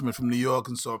congressman from New York.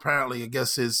 And so apparently, I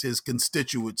guess his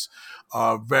constituents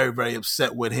are very, very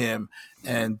upset with him.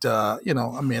 And, I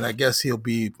guess he'll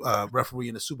be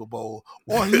refereeing the Super Bowl.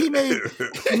 Or he may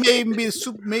even be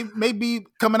may be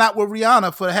coming out with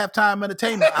Rihanna for the halftime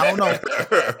entertainment. I don't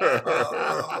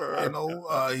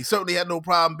know. He certainly had no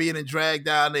problem being in drag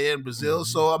down there in Brazil.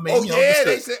 So, I mean,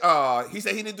 they said, he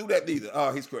said he didn't do that neither.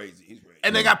 Oh, he's crazy.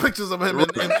 And they got pictures of him in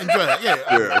drag.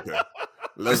 Yeah, okay.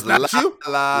 It's not you?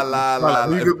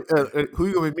 Who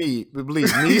you gonna be?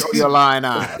 Believe me or your lying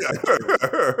eyes?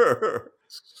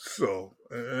 So,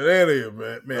 in any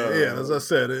event, man, as I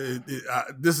said,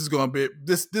 this is going to be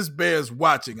this bears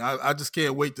watching. I just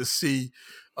can't wait to see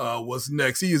what's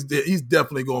next. He's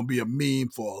definitely going to be a meme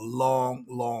for a long,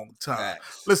 long time.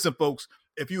 Thanks. Listen, folks,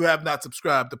 if you have not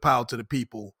subscribed to Power to the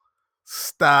People,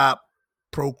 stop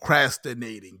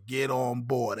procrastinating. Get on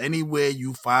board. Anywhere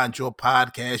you find your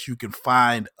podcast, you can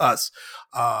find us.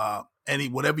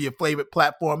 Whatever your favorite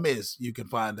platform is, you can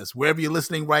find us. Wherever you're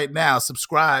listening right now,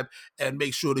 subscribe and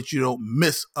make sure that you don't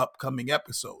miss upcoming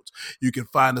episodes. You can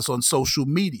find us on social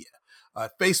media.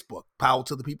 Facebook, Power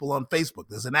to the People on Facebook.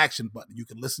 There's an action button. You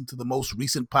can listen to the most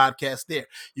recent podcast there.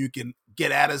 You can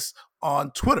get at us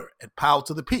on Twitter at Power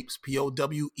to the Peeps,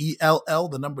 POWELL,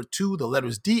 the number 2, the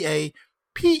letters DAPEEPS,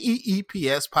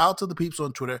 Power to the Peeps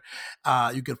on Twitter.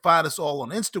 You can find us all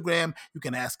on Instagram. You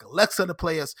can ask Alexa to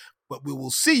play us, but we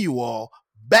will see you all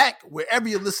Back wherever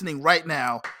you're listening right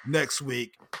now next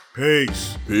week.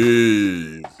 Peace.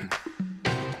 Peace.